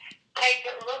happen to take a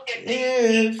look at these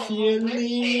If people you who live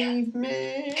leave there, see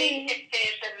me, if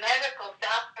there's a medical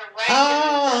doctor right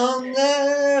I'll in the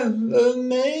building. never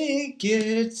make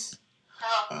it.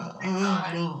 Oh, my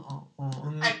God. No. I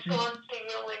talk to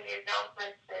you and you don't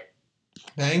listen.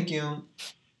 Thank you.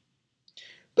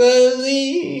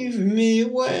 Believe me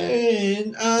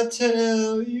when I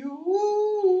tell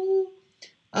you,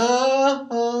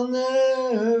 I'll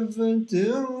never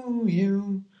do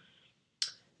you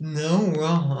no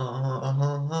wrong.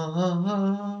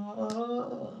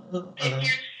 Did you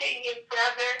see your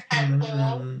brother at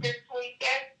all this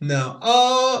weekend? No.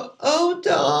 Oh,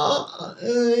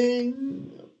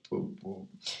 darling.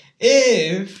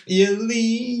 If you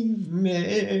leave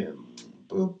me,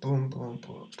 boom, boom, boom,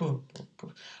 boom, boom, boom,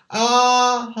 boom,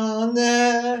 I'll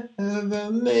never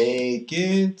make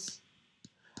it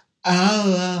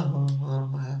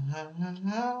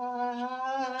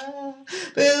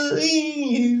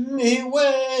Believe me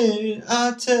when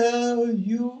I tell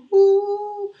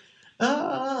you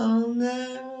I'll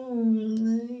never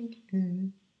make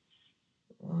it.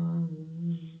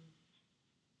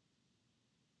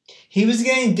 He was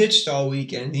getting ditched all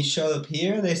weekend. He showed up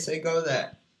here, they say go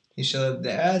there. He showed up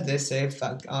there, they say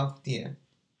fuck off here.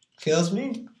 Feels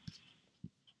me?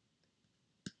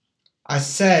 I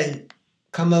said,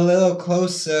 come a little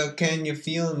closer, can you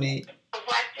feel me?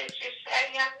 What did you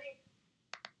say, honey?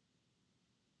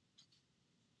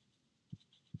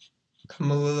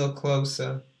 Come a little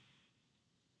closer.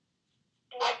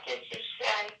 What did you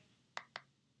say?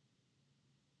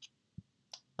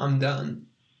 I'm done.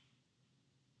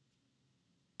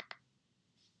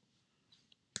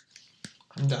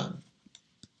 I'm done.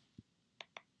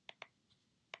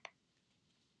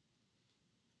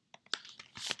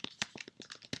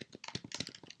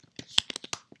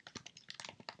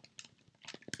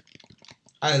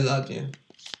 I love you.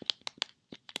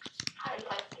 I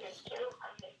love you too,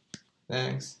 honey.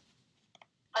 Thanks.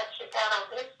 But you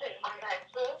gotta listen when I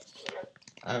talk to you.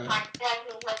 I tell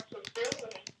you what to do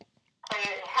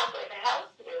and how it help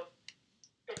you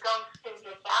to go see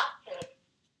the doctor.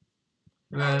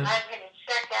 And let him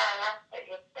check out after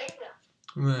your finger.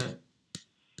 Right.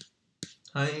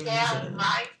 Yeah,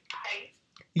 right.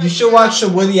 You should watch the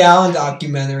Woody Allen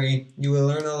documentary. You will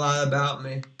learn a lot about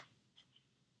me.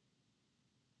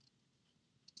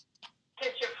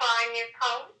 Did you find your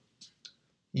coat?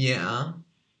 Yeah.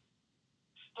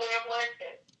 Where was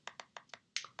it?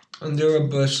 Under a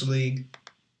bush league.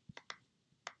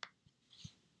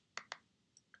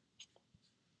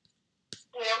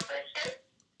 Where was it?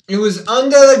 It was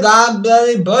under the god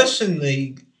bloody Bushin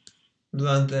League.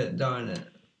 Blunt it, darn it.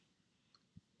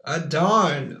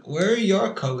 Darn. Where are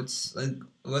your coats? Like,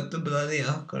 what the bloody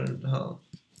alcohol?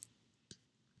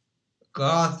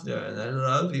 Gothard, I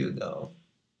love you though.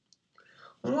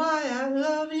 Why I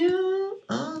love you,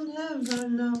 I'll never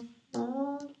know.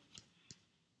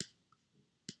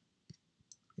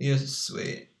 You're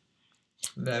sweet.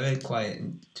 Very quiet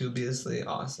and dubiously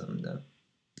awesome though.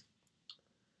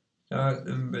 Dark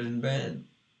and brand.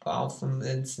 Powerful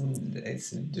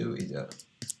Vincent Dewey though.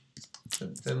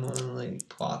 The similarly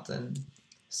plotting.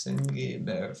 Singy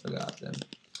bear forgotten.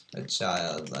 A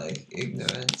childlike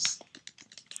ignorance.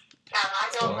 Now, I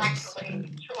don't like the way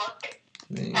you talk it.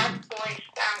 That voice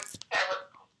sounds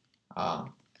terrible. Ah.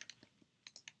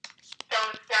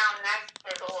 Don't sound nice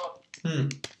at all. Hmm.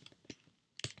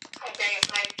 I didn't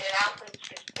make it out what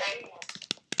you're saying.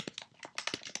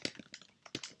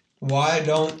 Why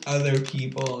don't other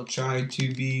people try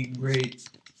to be great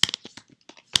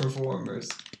performers?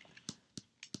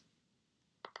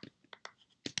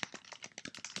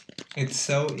 It's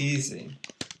so easy.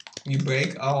 You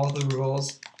break all the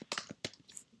rules,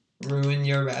 ruin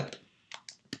your rep,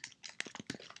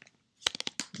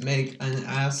 make an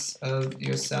ass of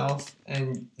yourself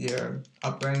and your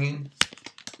upbringing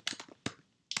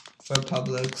for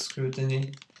public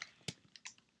scrutiny,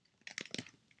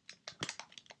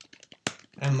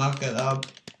 and muck it up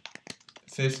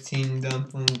 15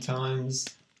 dumpling times,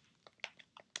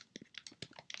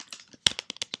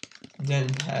 then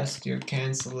test your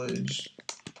cancelage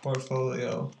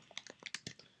portfolio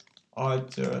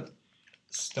Arthur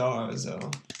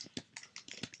Starzo.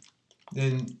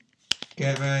 Then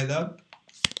get right up,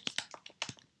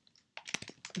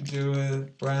 do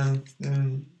it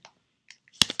Brampton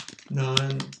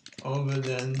 9 over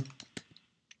then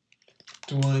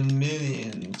 1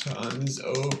 million times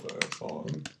over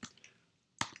form.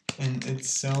 And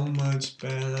it's so much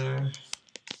better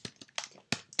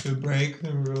to break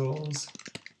the rules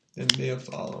than be a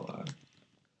follower.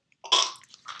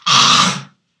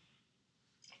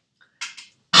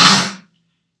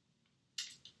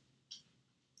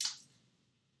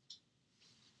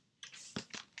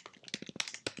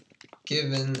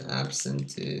 Given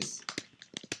absentees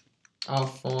are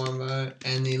former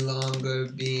any longer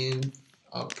being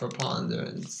a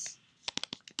preponderance.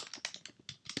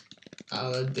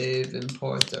 Ala Dave and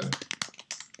Porter.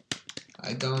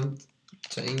 I don't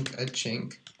think a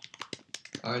chink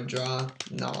or draw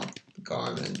not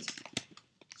garment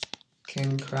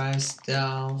can Christ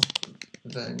down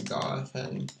Van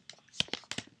Garthen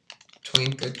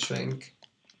twink a trink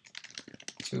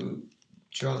to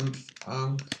drum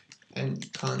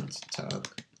and cunt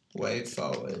tuck way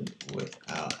forward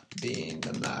without being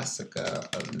the massacre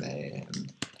of mayhem,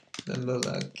 the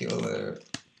molecular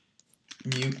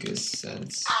mucus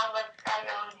sense, Alex, I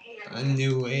don't hear a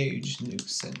new age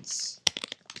nuisance.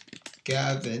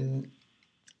 Gavin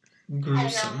Gruesome,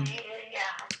 I don't hear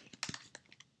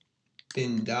you.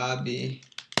 Bindabi,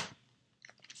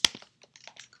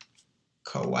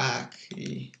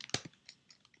 Kawaki.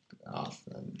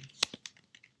 Often.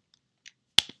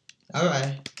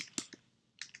 Alright.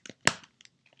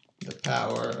 The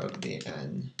power of the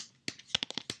N.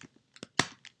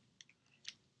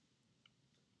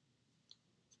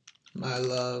 My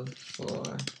love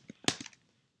for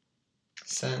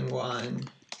sanguine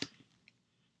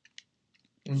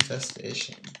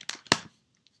infestation.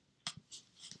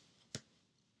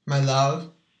 My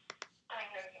love. I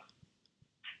don't know.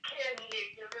 Can't hear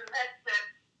you. That's it.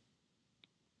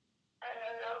 I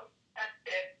don't know. That's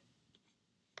it.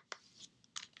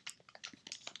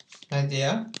 My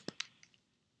dear.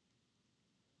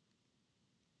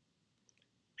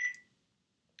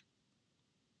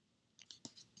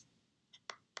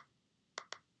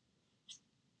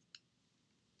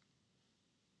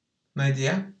 My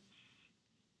dear.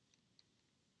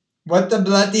 What the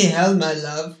bloody hell, my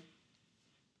love?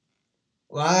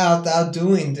 Why art thou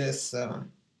doing this, Alex,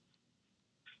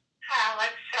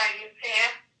 are you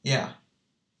there? Yeah.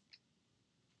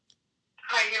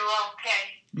 Are you okay?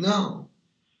 No.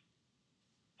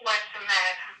 What's the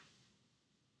matter?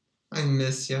 I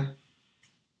miss you.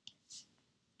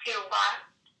 You what?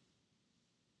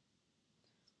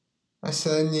 I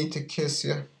said I need to kiss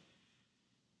you.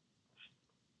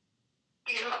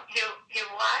 You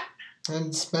what?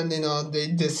 I'm spending all day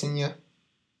dissing you.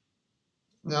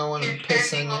 Now I want to You're piss on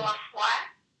sending you. off what?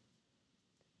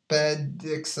 Bad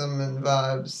dicksum and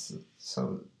vibes.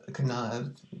 So I could not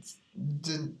have What's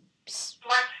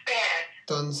bad?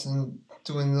 done some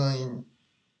dwindling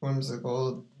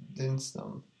whimsical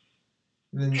dinsdom.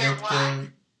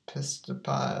 Vindictive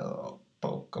pistopile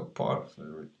poke apart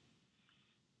for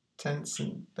tense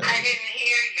and I bad. didn't hear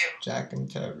you. Jack and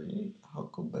Terry,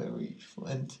 Huckleberry,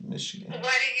 Flint, Michigan. What are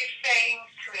you saying,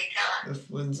 sweetheart? The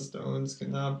Flintstones could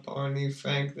not Barney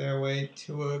Frank their way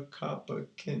to a copper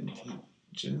kent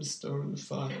gemstone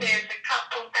fire. There's a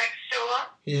couple next door.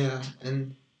 Yeah,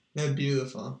 and they're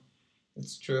beautiful.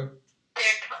 It's true. They're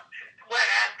what?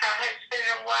 A husband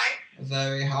and wife? A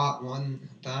very hot one,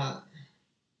 that.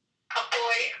 A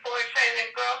boyfriend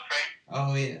and girlfriend?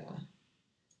 Oh yeah.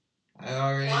 I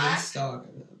already What? stalked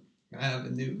them. I have a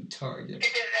new target.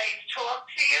 Did they talk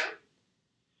to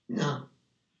you? No,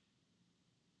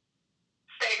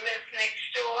 They live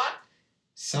next door?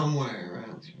 somewhere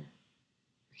around here.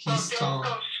 Well, He's don't tall.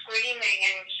 go screaming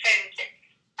and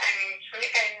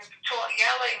talk,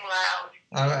 yelling loud.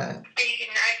 Alright, Be a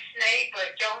nice neighbor.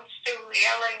 Don't do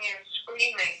yelling and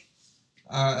screaming.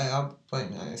 alright, I'll play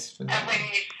nice for And now. when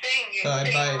you sing, you But I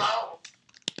sing bite. low.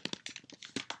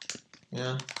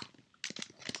 Yeah.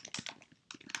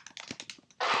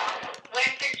 When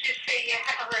did you see your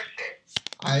horses?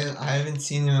 I haven't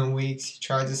seen him in weeks. He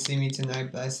tried to see me tonight,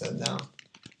 but I said no.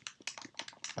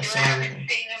 I You saw haven't him.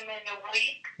 seen him in a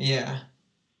week? Yeah.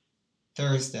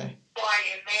 Thursday. Why,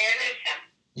 you mad at him?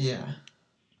 Yeah.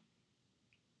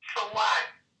 For what?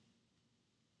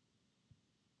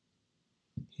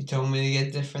 He told me to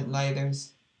get different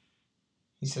lighters.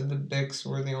 He said the Bics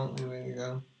were the only way to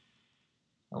go.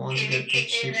 I wanted to get the He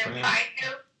cheap didn't brand. invite you?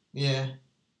 Yeah.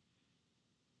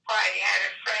 Why, you had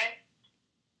a friend?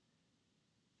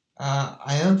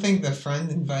 I don't think the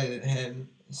friend invited him,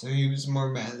 so he was more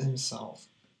mad at himself.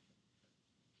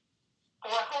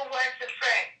 Well, who was the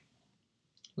friend?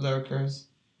 Lurkers.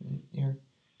 You're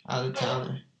out of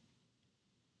towner.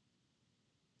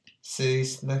 City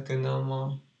slicker no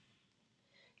more.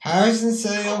 Harrison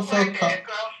said he'll Who was for it? A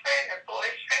girlfriend, a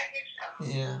boyfriend, or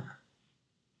something? Yeah.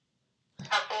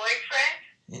 A boyfriend?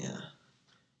 Yeah.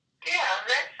 Yeah,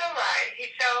 that's all right.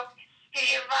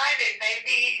 He invited.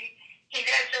 Maybe he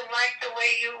doesn't like the way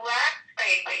you act,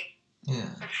 maybe, Yeah.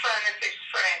 in front of his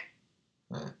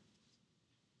friend.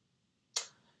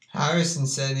 Harrison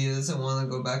said he doesn't want to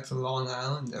go back to Long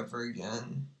Island ever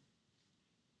again.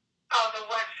 Oh, the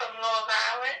one from Long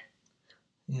Island?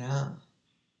 Yeah.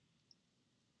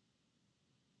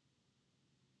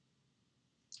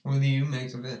 What do you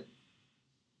make of it?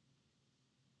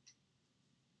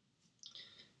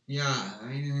 Yeah,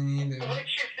 I didn't either.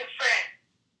 Which is the friend?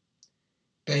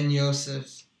 Ben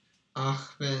Yosef,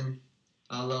 Achben,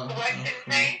 Allah, What's his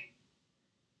name?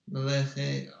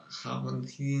 Meleche,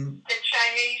 Chavantin, The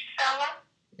Chinese fella?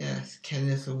 yes,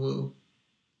 Kenneth Wu.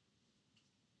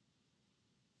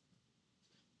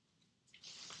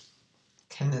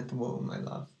 Kenneth Wu, my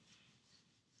love.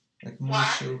 Like What?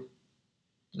 Mushu,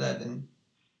 Levin,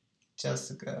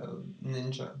 Jessica,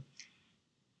 Ninja.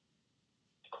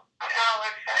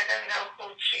 Alex, I don't know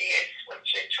who she is, what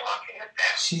you're talking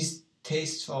about. She's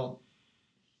tasteful,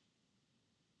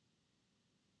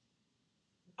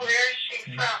 Where is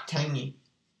she from? tangy.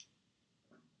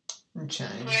 In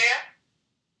China. Where?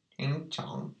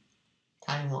 Pyeongchang,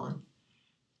 Taiwan.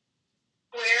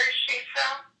 Where is she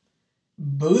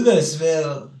from?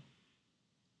 Buddhasville.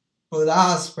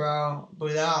 Budas, bro.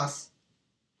 Budas.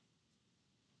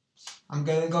 I'm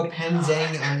gonna go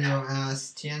Penzang on your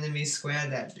ass. Tiananmen Square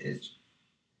that bitch.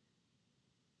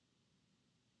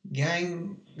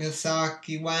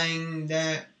 Gangasaki Wang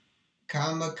that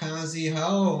kamikaze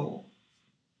ho.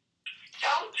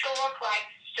 Don't talk like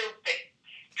stupid.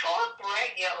 Talk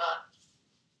regular.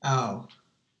 Oh.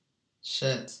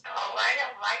 Shit. Oh, I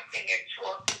don't like when you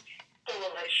talk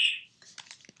foolish.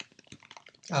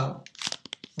 Oh.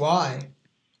 Why?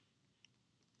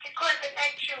 Because it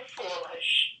makes you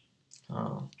foolish.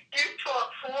 Oh. You talk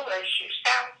foolish, you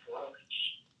sound foolish.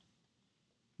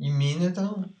 You mean it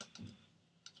though?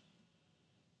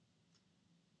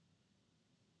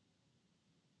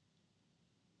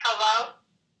 Hello?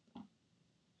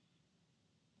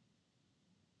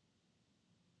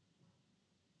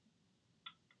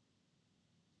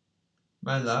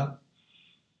 My love.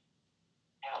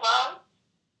 Hello?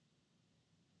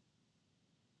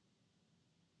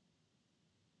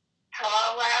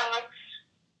 Hello, Alex?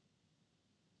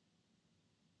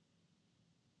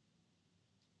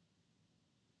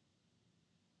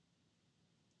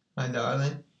 My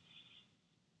darling.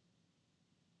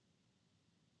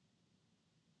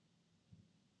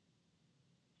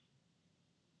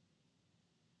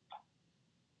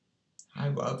 I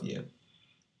love you.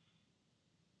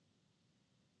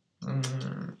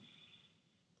 Mm.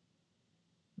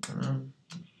 Mm.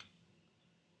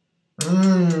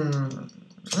 Mm.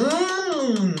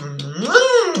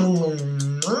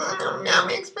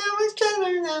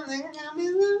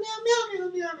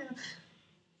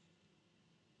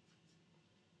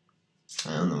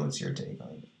 I don't know what's your take on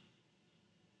it.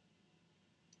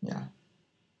 Yeah.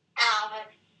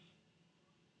 Alex,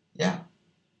 Yeah.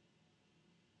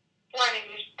 what are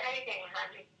you saying,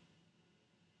 honey?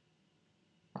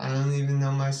 I don't even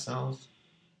know myself.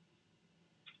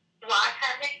 What,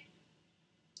 honey?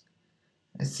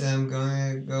 I said I'm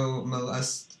going to go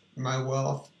molest my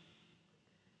wealth.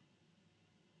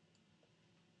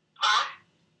 What?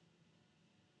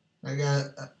 I got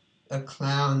a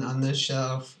clown on the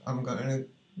shelf. I'm going to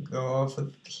go off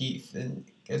with Keith and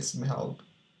get some help.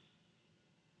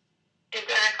 You're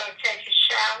gonna go take a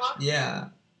shower Yeah.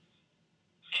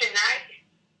 tonight?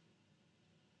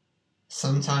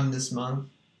 Sometime this month.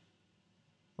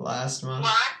 Last month.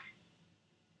 What?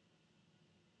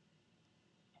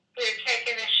 You're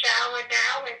taking a shower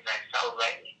now? It's not so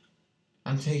late.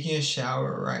 I'm taking a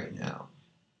shower right now.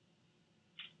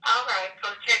 All right, go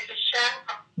take a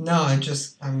shower. No,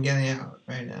 I'm getting out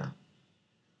right now.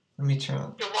 Let me turn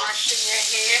on. You're washing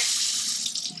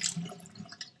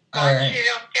your hair? Alright. You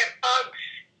don't get bugs.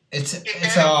 It's You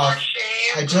it's better off. wash your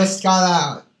hair. I just got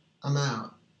out. I'm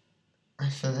out. I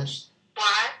finished.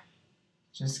 What?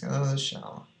 Just got out of the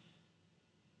shower.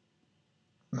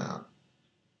 I'm out.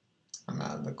 I'm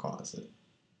out of the closet.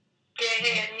 Your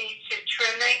hair needs a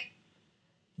trimming.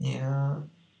 Yeah.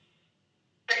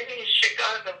 Maybe you should go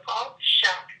to the barber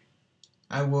shop.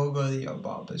 I will go to your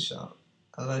barber shop.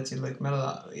 I'll let you lick my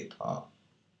lollipop.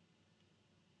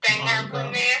 They Come on, have girl.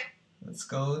 one there? Let's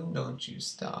go and don't you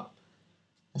stop.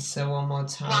 I said one more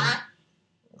time. What?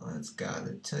 Let's go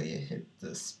until you hit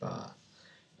the spot.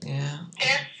 Yeah.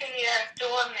 Ask the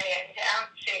doorman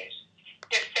downstairs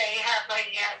if they have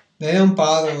They don't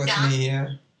bother with me here.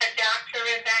 a doctor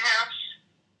in the house,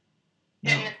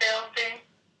 No. in the building.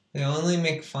 They only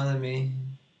make fun of me.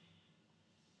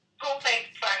 Who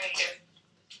makes fun of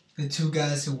you? The two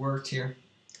guys who worked here.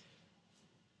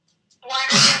 Why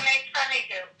do they make fun of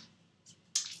you?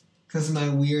 Because of my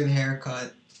weird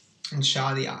haircut and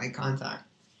shoddy eye contact.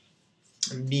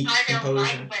 And beak I don't composure.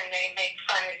 like when they make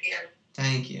fun of you.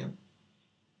 Thank you.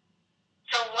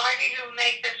 So why do you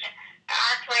make us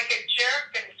act like a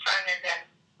jerk in front of them?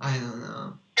 I don't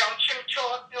know. Don't you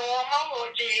talk normal, or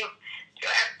do you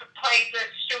have to play the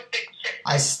stupid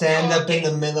I stand up in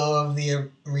the middle of the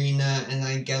arena and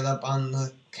I get up on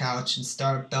the couch and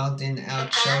start belting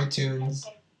out show tunes.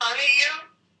 Fun of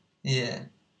you? Yeah.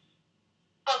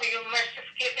 Oh, you must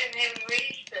have given him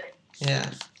reason. Yeah.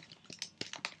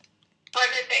 What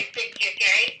did they think you're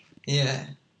gay? Yeah.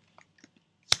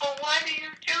 Well, why do you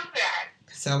do that?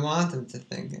 Because I want them to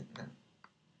think it.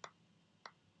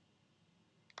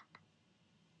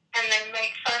 And then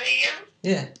make fun of you?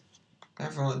 Yeah.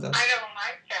 Everyone does. I don't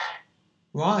like that.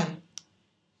 Why?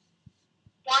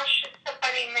 Why should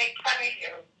somebody make fun of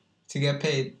you? To get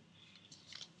paid.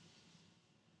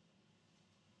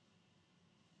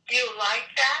 Do you like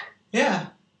that? Yeah.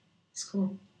 It's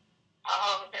cool.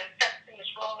 Oh, then something's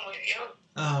wrong with you.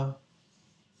 Oh.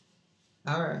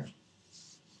 Alright.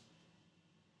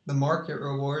 The market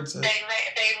rewards it. They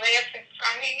laugh in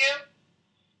front of you,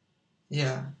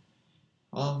 Yeah.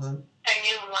 All of them. and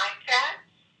you like that?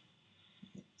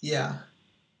 Yeah.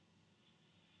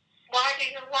 Why do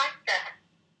you like that?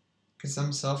 Because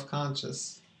I'm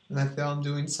self-conscious. And I feel I'm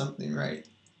doing something right.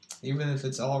 Even if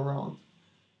it's all wrong.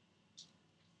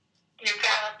 You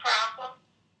got a problem,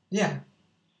 Yeah.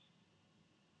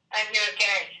 and you're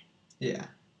gay. Yeah.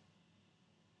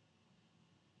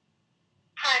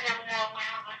 I don't know,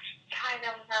 Alice. I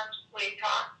don't know,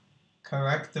 sweetheart.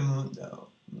 Correctamundo.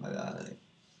 I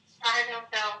don't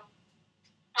know.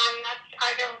 I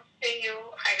don't see you.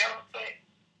 I don't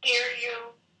hear you.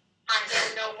 I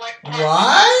don't know what.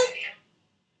 What?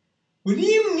 What do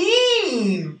you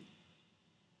mean?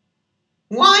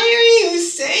 Why are you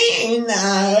saying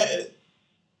that?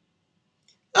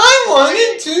 I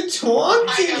wanted to talk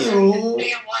to I don't you.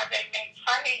 understand why they make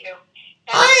fun of you.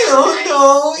 I don't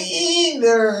know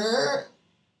either.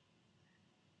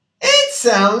 It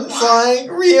sounds like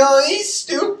really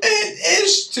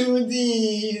stupid-ish to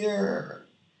the ear.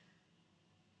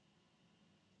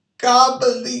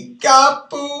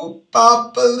 Gobbly-gobble,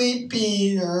 bobbly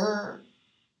Peter.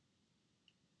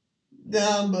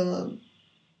 Double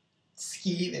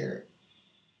Skeeter.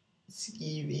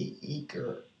 Skeevy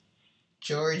Eaker.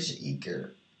 George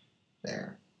Eaker.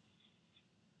 There.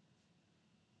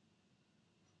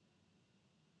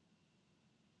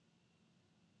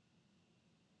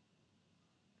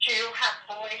 Do you have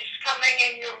boys coming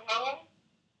in your room?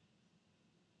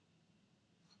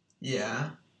 Yeah.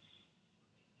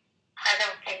 I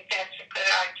don't think that's a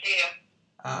good idea.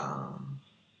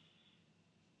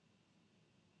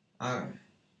 Alright.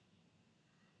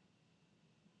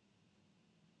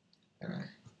 Alright.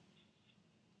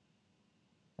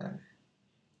 Alright.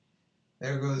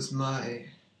 There goes my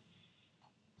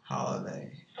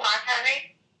holiday. What,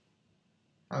 honey?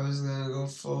 I was gonna go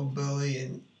full Billy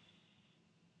and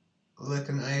lick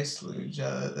an ice luge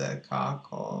out of that cock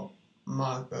called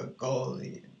maca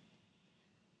goalie.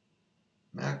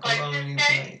 Macaroni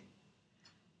plate.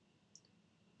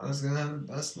 I was gonna have the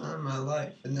best night of my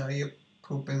life, but now you're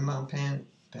pooping my pants,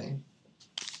 bang.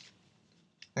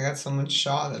 I got so much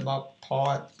shot about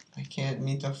pot. I can't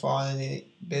meet the fart any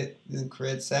bit the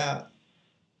crits out.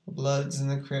 The Bloods and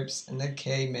the Crips and the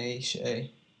K-May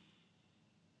Shay.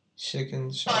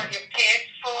 Chicken So shot. your pants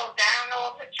fall down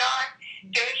all the time?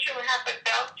 Don't you have a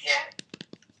belt yet?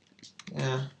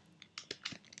 Yeah.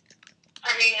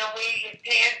 I mean, you wear your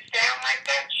pants down like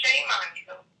that? Shame on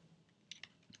you.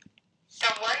 No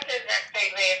wonder that they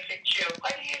laugh at you.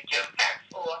 What do you do that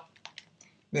for?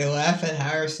 They laugh at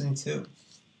Harrison too.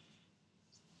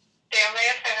 They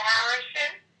laugh at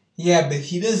Harrison? Yeah, but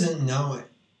he doesn't know it.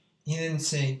 He didn't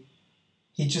see.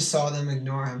 He just saw them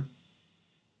ignore him.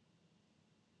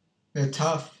 They're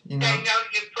tough, you know? They know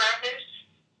your brothers?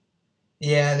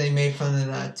 Yeah, they made fun of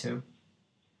that too.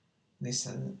 They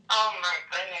said it. Oh my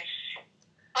goodness.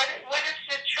 What is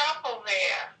the trouble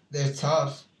there? They're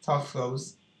tough. Tough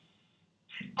foes.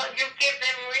 Well, you give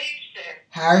them reason.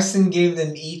 Harrison gave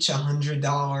them each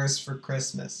 $100 for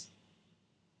Christmas.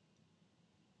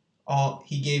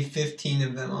 He gave 15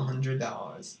 of them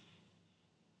 $100.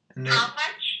 And How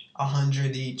much?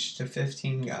 100 each to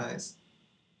 15 guys.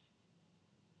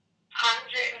 $150?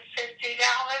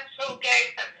 Who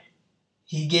gave them it?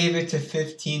 He gave it to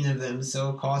 15 of them, so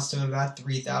it cost him about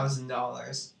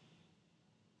 $3,000.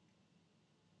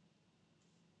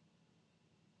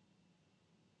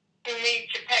 You need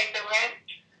to pay the rent?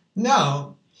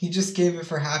 No, he just gave it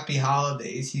for happy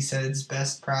holidays. He said it's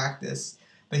best practice.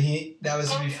 But that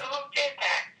was Who before. did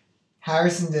that?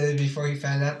 Harrison did it before he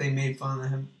found out they made fun of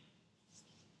him.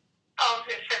 Oh,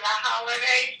 this is the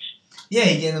holidays? Yeah,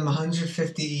 he gave them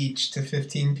 150 each to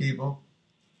 15 people.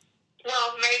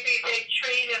 Well, maybe they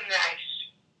treat him nice.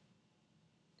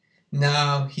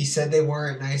 No, he said they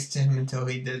weren't nice to him until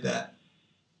he did that.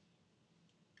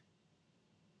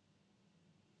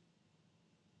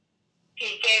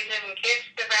 He gave them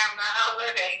gifts around the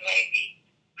holiday, maybe.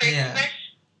 Christmas? Yeah.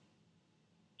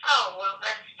 Oh, well,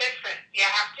 that's different. You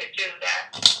have to do that.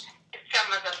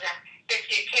 Some of them, if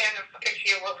you can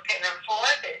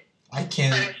afford it. I But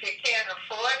can't. if you can't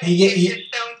afford it, He- you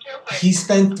just don't do it. He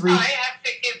spent I have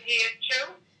to give you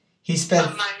too He some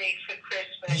spent. money for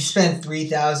Christmas. He spent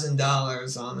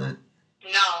 $3,000 on it.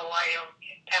 No, I don't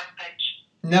get that much.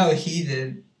 No, he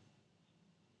did.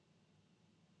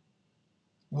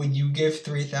 Would you give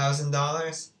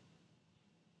 $3,000?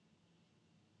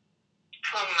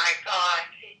 Oh my God.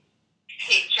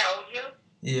 He told you?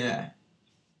 Yeah.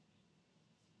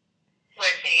 Was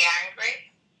he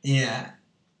angry? Yeah.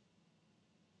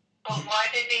 Well, why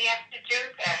did he have to do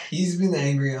that? He's been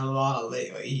angry a lot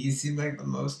lately. He seemed like the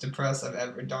most depressed I've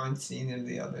ever seen him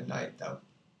the other night, though.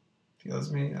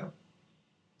 Feels me, though.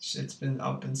 Shit's been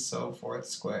up and so forth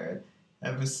squared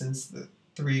ever since the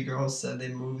 3 girls said they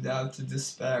moved out to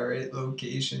disparate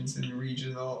locations in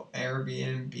regional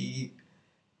Airbnb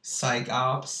psych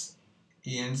ops.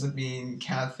 He ends up being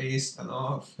cat-faced and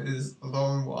off his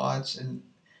Lone Watch and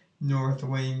North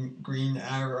Wing Green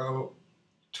Arrow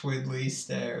Twiddly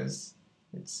stairs.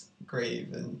 It's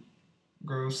grave and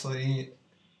grossly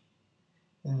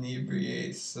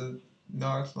inebriates the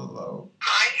North Low.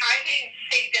 I didn't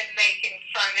see them making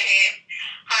fun of him.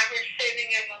 I was sitting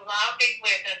in the lobby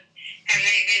with him, and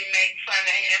they didn't make fun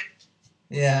of him.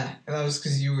 Yeah, that was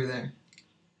because you were there.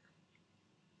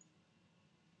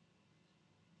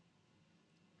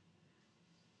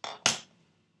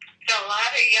 There's a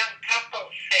lot of young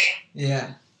couples there.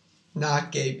 Yeah,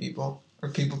 not gay people or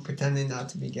people pretending not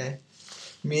to be gay.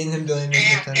 Me and him don't even They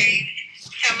have pretend. babies.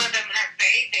 Some of them have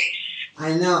babies.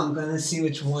 I know. I'm gonna see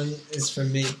which one is for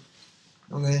me.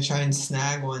 I'm gonna try and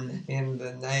snag one at the end of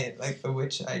the night, like the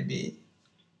witch I be.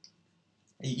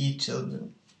 I eat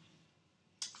children.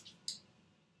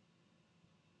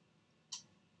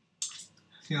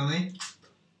 Feel me?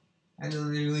 I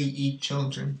literally eat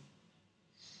children.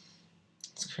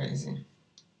 It's crazy.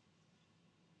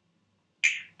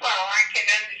 Well, I can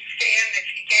understand if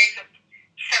you gave them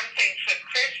something for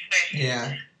Christmas,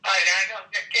 Yeah. but I don't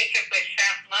think it was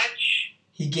that much.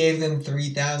 He gave them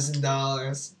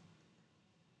 $3,000.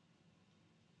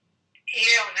 You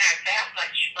don't have that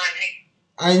much money.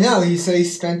 I know. He said he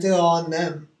spent it all on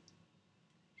them.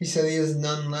 He said he has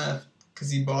none left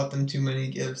because he bought them too many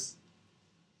gifts.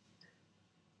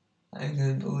 I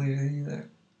couldn't believe it either.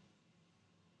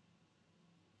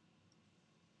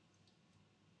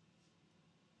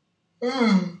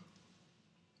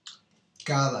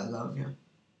 God, I love you.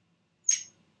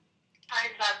 I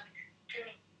love you.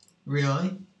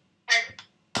 Really?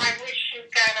 I wish you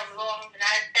got along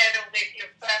that better with your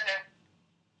brother.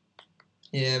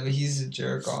 Yeah, but he's a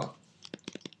jerk off.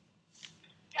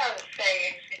 Don't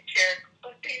say he's a jerk,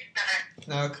 but he's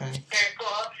not Okay. a jerk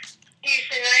off. He's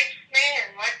a nice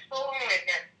man. What's wrong with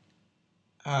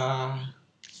him?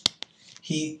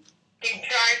 He. He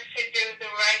tries to do the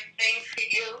right thing for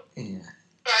you. Yeah.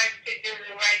 Tries to do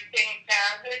the right thing to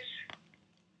others.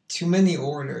 Too many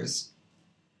orders.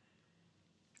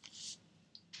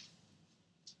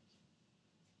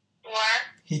 What?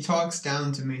 He talks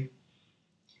down to me.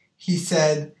 He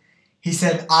said,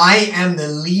 I am the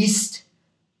least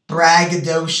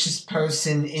braggadocious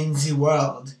person in the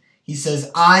world. He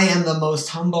says, I am the most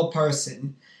humble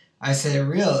person. I said,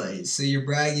 really? So you're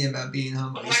bragging about being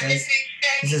humble? What did He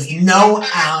say? says, no,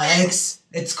 Alex.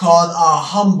 It's called a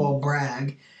humble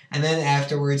brag. And then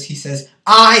afterwards he says,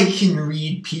 I can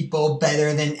read people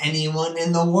better than anyone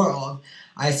in the world.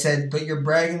 I said, but you're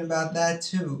bragging about that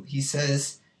too. He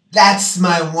says, that's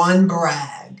my one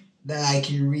brag, that I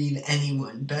can read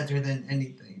anyone better than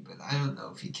anything. But I don't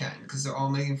know if he can, because they're all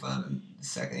making fun of him the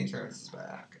second he turns his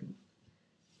back.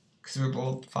 Because we're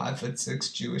both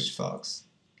 5'6" Jewish fucks.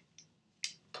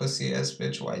 Pussy ass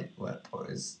bitch white wet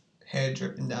boys. Hair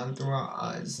dripping down through our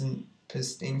eyes and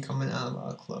piss stain coming out of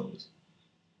our clothes.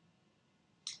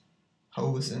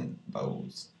 Hoes and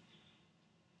bows.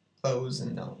 Bows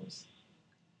and nose.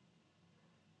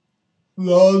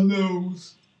 Lord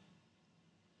knows.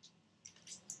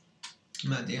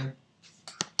 My dear.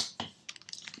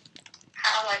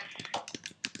 Alex,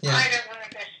 Yeah. I don't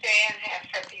understand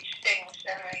half of these things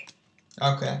that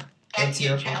Okay. that That's you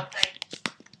your tell fault. me.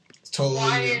 It's totally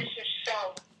Why you. is this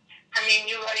so? I mean,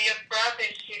 you are your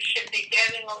brothers. You should be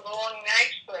getting along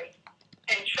nicely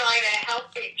and trying to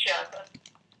help each other.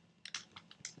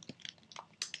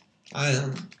 I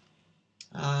don't know.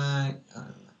 I don't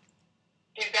know.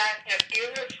 You got a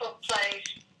beautiful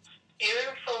place,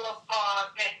 beautiful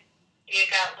apartment. You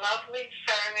got lovely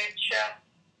furniture.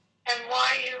 And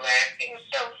why are you acting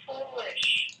so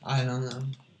foolish? I don't know.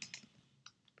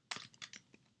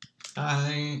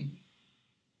 I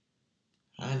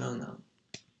don't know.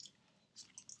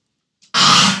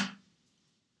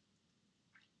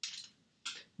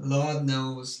 Lord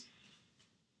knows.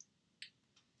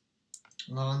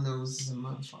 Lord knows is a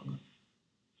motherfucker.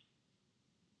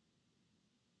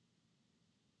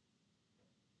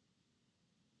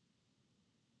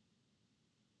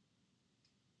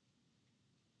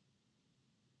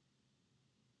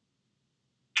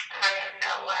 I don't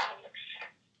know, Alex.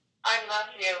 I love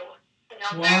you,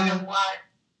 no Why? matter what.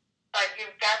 But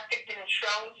you've got to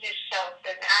control yourself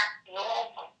and act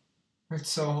normal. It's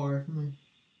so hard for me.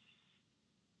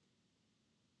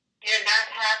 You're not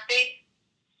happy?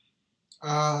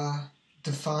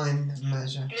 Define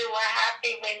measure. You were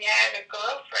happy when you had a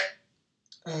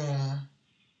girlfriend.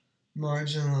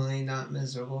 Marginally not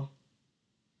miserable.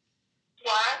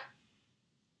 What?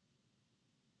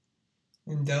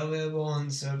 Indelible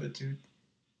in servitude.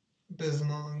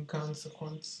 Abysmal in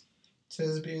consequence.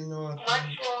 Says being no What's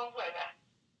wrong with her?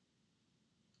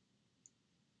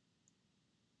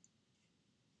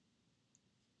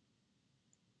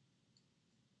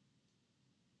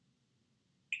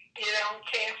 You don't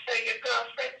care for your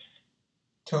girlfriends?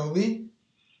 Toby?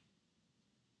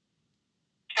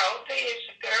 Toby is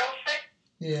a girlfriend?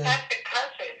 Yeah. That's a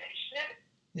cousin, isn't it?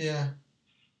 Yeah.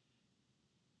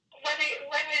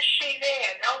 When is she there?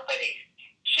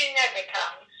 She never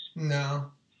comes.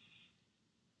 No.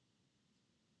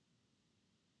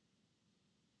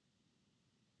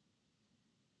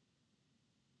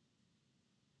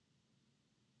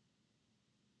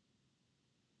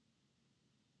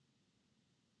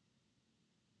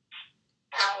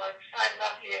 Alex, I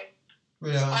love you.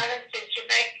 Really?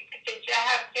 Did you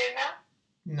have dinner?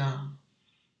 No.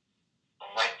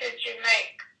 What did you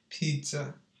make?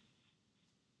 Pizza.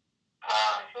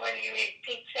 What do you eat?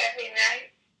 Pizza every night?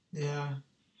 Yeah.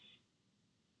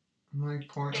 I'm like Did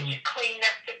Portland. you clean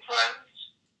up the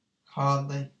crumbs?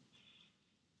 Hardly.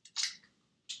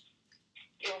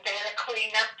 You better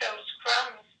clean up those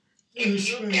crumbs. If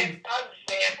you get bugs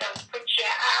there, they'll put you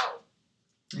out.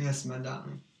 Yes, my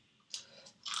darling.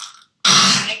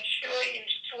 Make sure you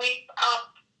sweep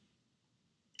up.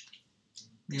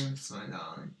 Yes, my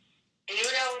darling. You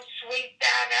don't sweep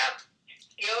that up,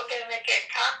 you're going to get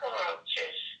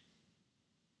cockroaches.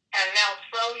 And they'll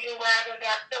throw you out of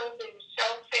that building so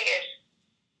fast.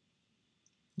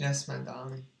 Yes, my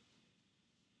darling.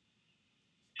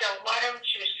 So why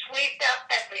don't you sweep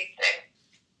up everything?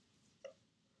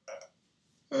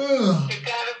 Ugh. You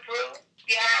got a broom?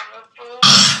 You have a broom?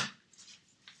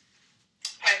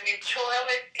 And your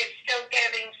toilet is still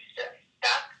getting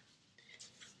stuck?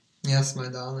 Yes, my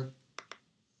darling.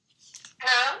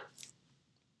 Huh?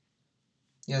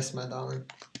 Yes, my darling.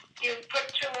 You put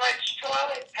too much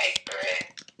toilet paper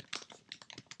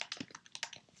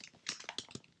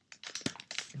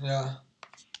in. Yeah.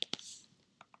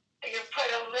 You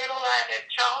put a little at a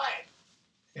time.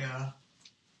 Yeah.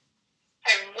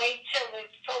 And wait till it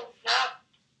fills up.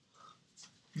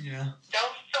 Yeah.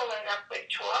 Don't fill it up with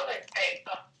toilet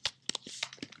paper.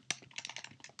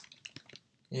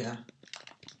 Yeah.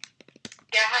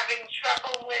 You're having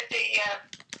trouble with the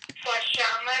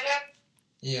flushometer?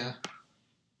 Yeah.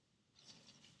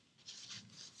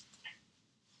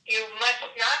 You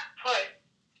must not put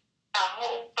a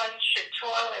whole bunch of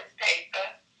toilet paper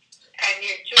and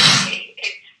your dookie.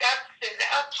 It sucks it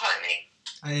up, honey.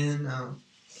 I didn't know.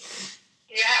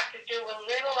 You have to do a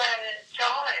little at a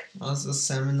time. Also,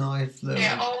 Seminoid fluid.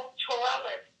 They're old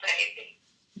toilets, baby.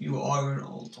 You are an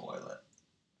old toilet.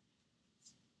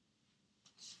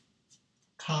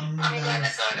 Come I'm going to down.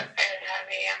 go to bed,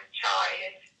 honey. I'm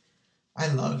tired. I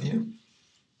love you.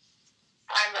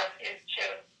 I love you,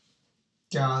 too.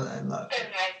 God, I love you. Good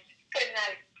night. Good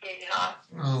night, sweetheart.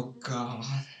 Oh, God.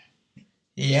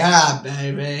 Yeah,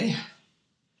 baby.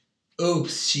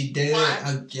 Oops, she did it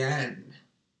again.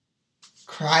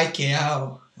 Crikey,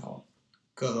 oh. Oh,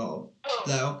 good old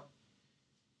though.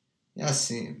 Yes,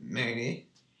 see, Maggie.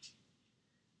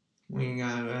 We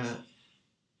got a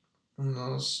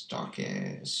little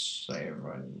stocky slave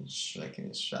and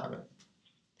shaking shove it.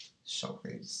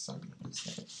 Somebody's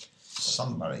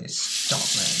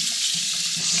stopping.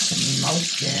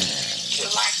 Smoking. You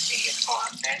like the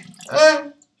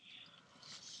apartment?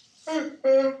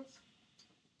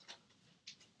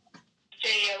 Do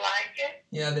you like it?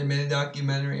 Yeah, they made a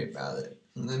documentary about it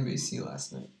on NBC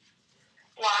last night.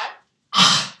 What?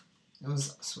 It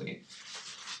was sweet.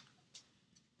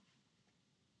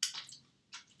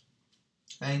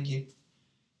 Thank you.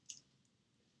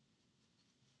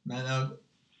 My love.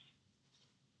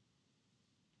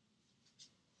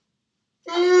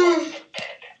 I'm going to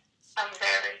bed. I'm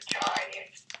very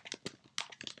tired.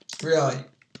 Really?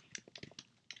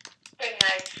 Good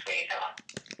night, sweetheart.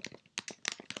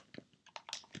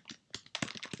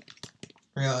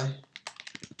 Really?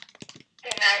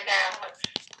 Good night, Alex.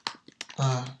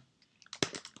 God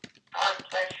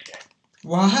bless you.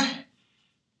 What?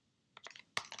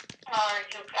 Oh,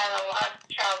 you got a lot of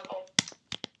trouble.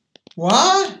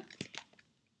 What?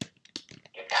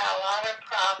 You got a lot of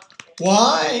problems.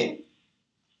 Why?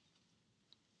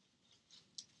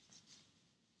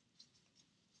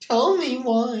 Tell me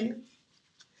why.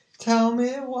 Tell me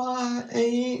why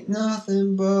ain't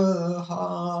nothing but a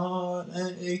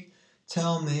heartache.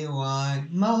 Tell me why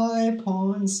my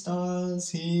porn stars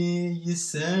hear you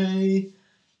say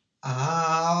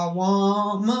I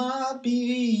want my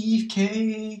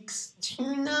beefcakes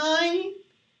tonight.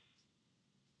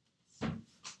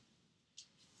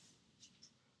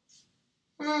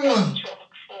 Don't talk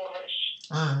foolish.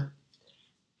 Alright.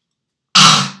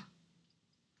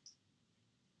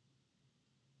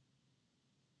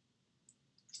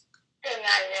 Good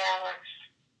night, Alex.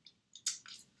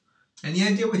 Any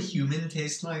idea what human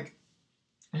tastes like?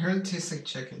 I heard it tastes like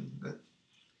chicken, but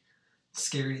it's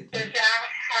scary to Does think.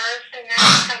 Harrison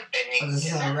have company Oh, this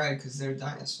is tonight? alright, because they're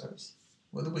dinosaurs.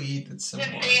 What do we eat that's Does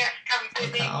similar? he have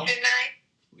company cow? tonight?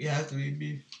 We have to eat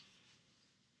beef.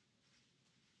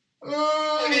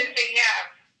 What does he have?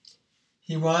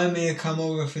 He wanted me to come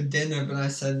over for dinner, but I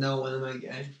said no. When am I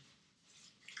gay?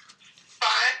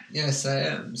 What? Yes, I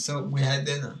am. So we had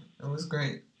dinner. It was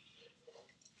great.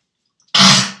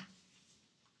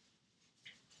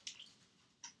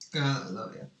 God, I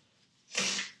love you.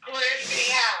 Who does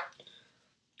he have?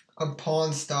 A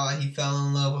pawn star he fell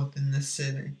in love with in the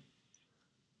city.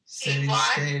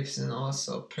 Cityscapes and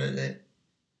also pretty.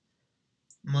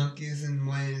 Monkeys and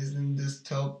ways in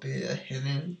dystopia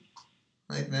hidden.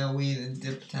 Like that weed and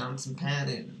dip towns and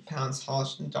padded. Pounds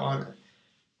Hosh and Darner.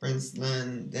 Prince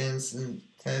Len, Danson,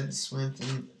 Ted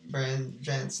Swinton, Brand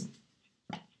Jansen.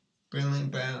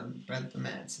 Brilliant Brown, Brent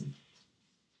Madsen.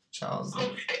 Charles Who Lee.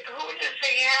 does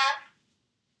he have?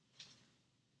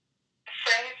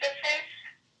 Friends of his?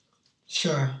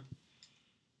 Sure.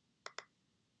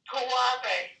 Who are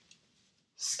they?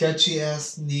 Sketchy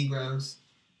ass Negroes.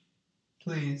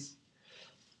 Please.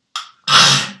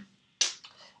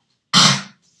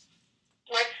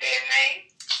 What's their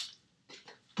name?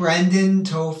 Brendan,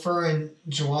 Topher, and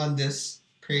Joandis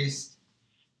Priest.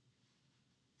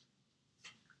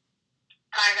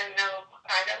 I don't know.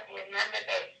 I don't remember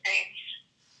those names.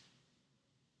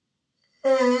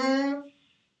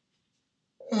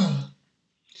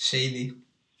 Shady.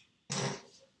 Good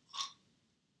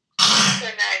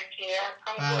night, dear.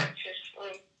 I'm Bye. going to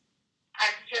sleep.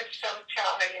 I'm just so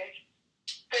tired.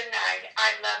 Good night.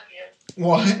 I love you.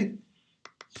 What?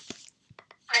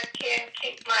 I can't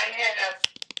keep my head up.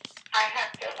 I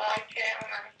have to lie down.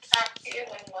 I'm not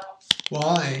feeling well.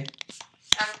 Why?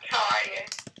 I'm tired.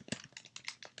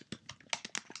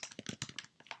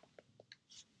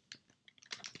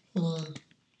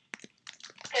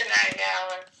 Good night,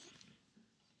 Alex.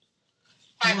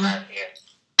 I What? love you.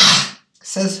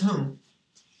 Says who?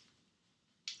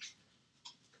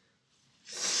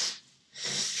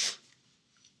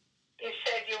 You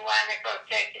said you want to go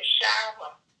take a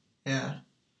shower. Yeah.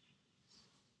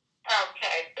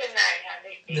 Okay. Good night,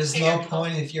 honey. Be There's no careful.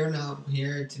 point if you're not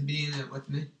here to be in it with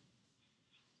me.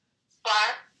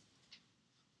 What?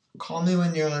 Call me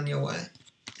when you're on your way,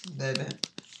 baby.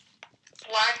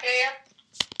 What, dear?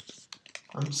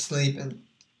 I'm sleeping.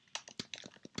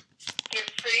 You're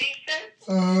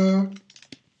freezing?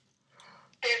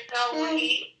 There's no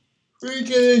heat?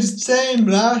 Freaking insane,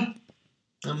 blah.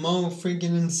 I'm all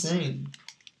freaking insane.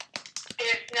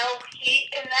 There's no heat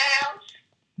in the house?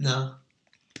 No,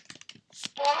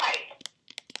 Why?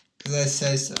 because I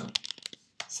say so.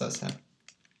 So.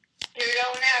 You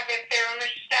don't have a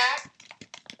thermostat?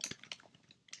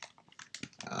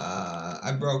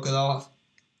 I broke it off.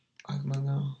 How come I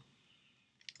know?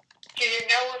 Do you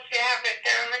know if you have a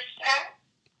thermostat?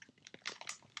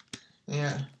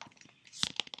 Yeah.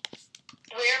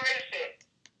 Where is it?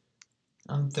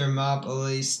 I'm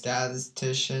Thermopylae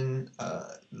statistician,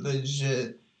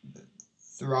 legit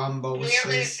thrombosis,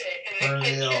 Where is it? In the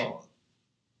kitchen? burial,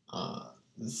 the What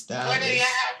do status. you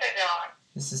have it on?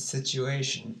 This is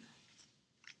situation.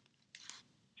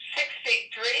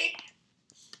 63?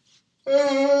 You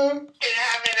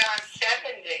have it on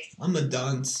 70. I'm a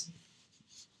dunce.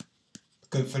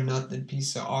 Good for nothing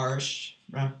piece of arsh,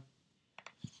 bruh.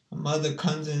 A mother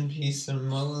cousin piece of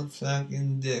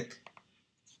motherfucking dick.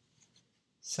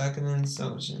 Sucking and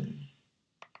social.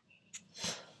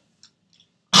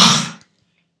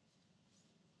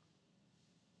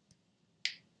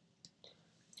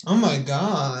 Oh my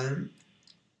god.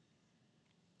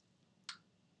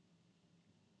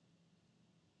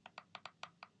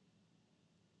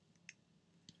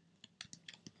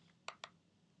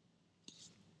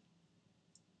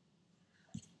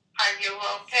 Are you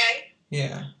okay?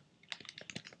 Yeah.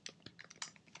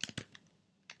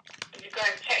 You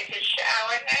going to take a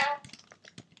shower now?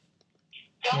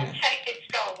 Don't Yeah. take it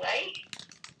so late.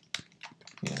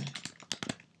 Yeah.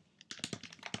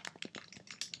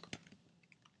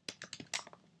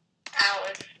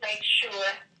 Alice, make sure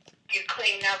you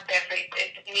clean up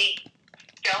everything neat.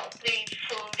 Don't leave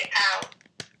food out.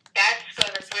 That's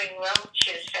going to bring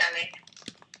roaches, honey.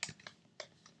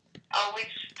 Always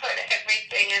put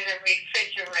everything in the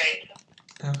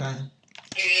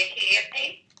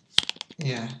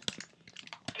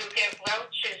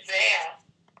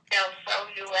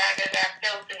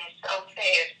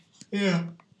Yeah.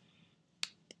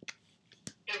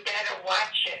 You better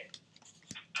watch it.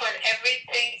 Put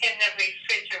everything in the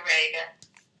refrigerator.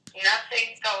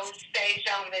 Nothing stays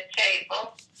on the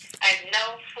table, and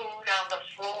no food on the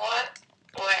floor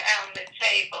or on the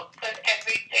table. Put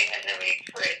everything in the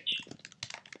fridge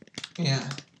Yeah.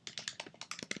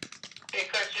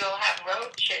 because you'll have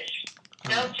roaches.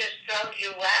 They'll just throw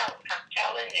you out. I'm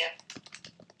telling you.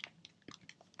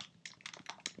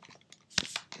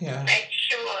 Yeah. Make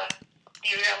sure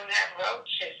you don't have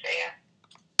roaches there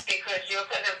because you're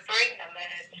going to bring them,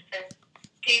 and the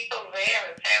people there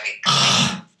are very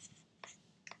clean.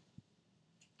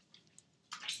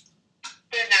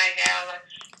 Good night, Alex.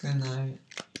 Good night.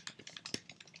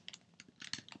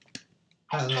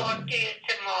 I'll I love talk to you. you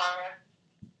tomorrow.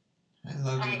 I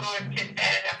love I'm you. going to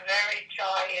bed. I'm very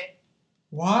tired. Good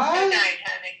What? night,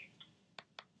 honey.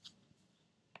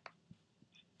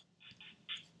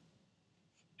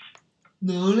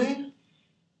 Noni?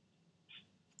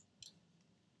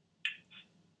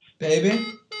 Baby?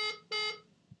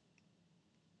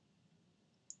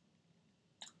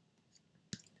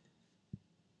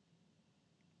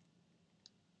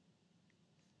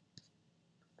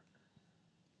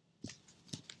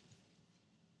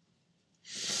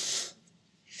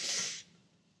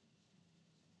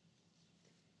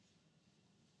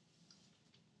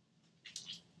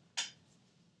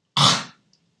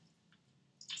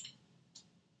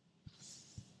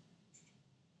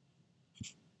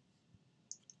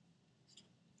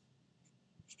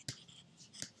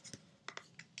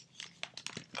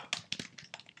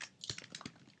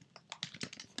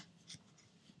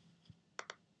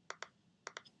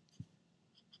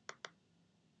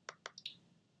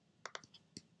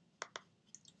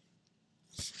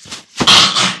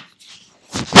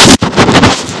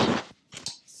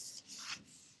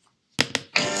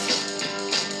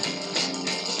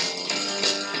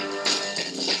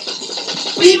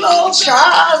 We've all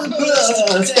tried to put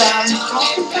us down.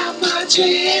 Talking about my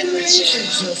generation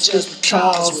just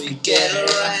because we get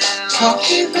around.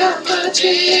 Talking about my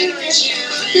generation.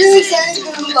 This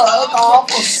ain't the love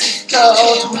awful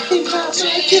sicko. Talking about my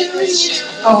generation.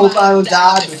 I hope I will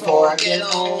die before I get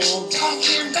old.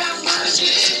 Talking about my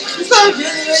generation. It's my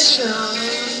generation.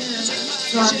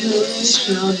 It's my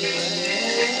generation. Yeah.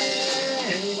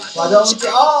 Why don't you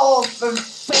all fade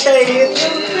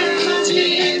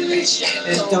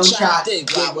and don't try to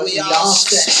get what we all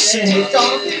say.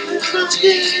 Don't get my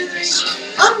generation.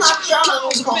 I'm not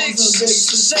trying to cause a big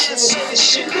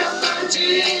sensation.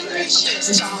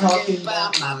 I'm talking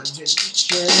about my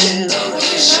generation.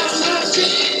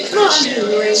 My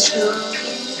generation.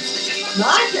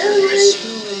 My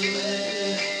generation.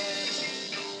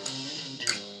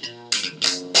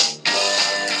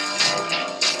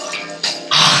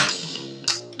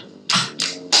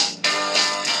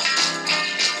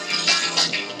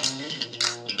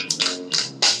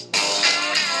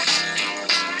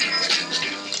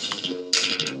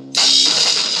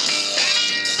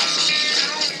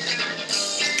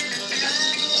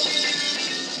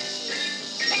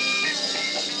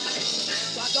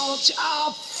 Don't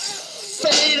y'all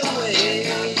fade away.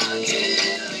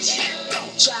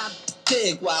 Don't try to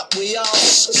dig what we all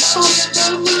say.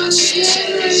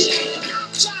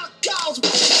 Cause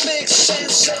big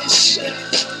sensation.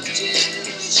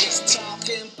 Just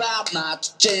talking about my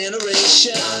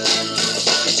generation.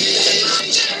 My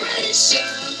generation.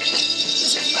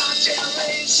 This is my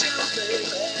generation, baby.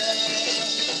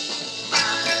 My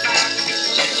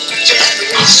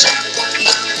generation.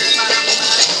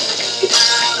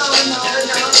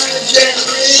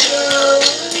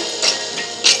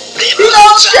 We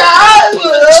don't try to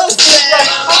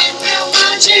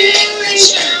my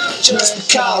generation. Just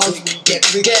because we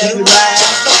can get around.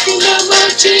 Talking about my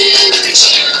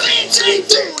generation. Talking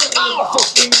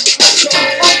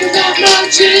about my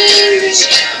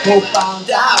generation. Hope I'll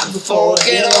die before I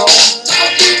get old.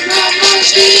 Talking about my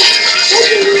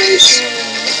generation.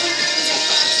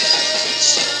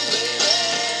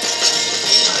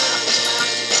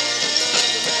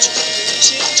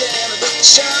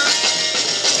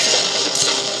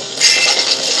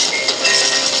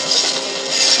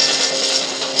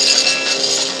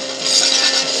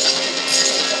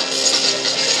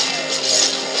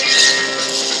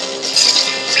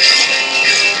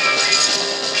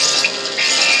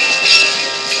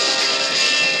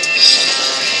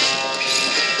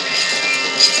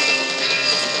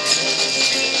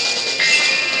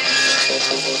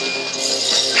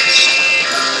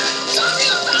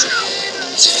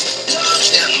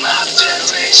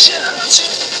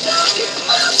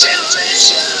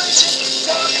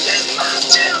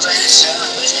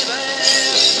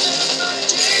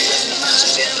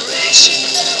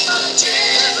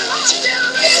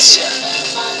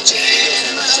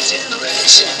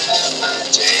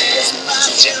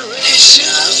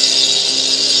 generation.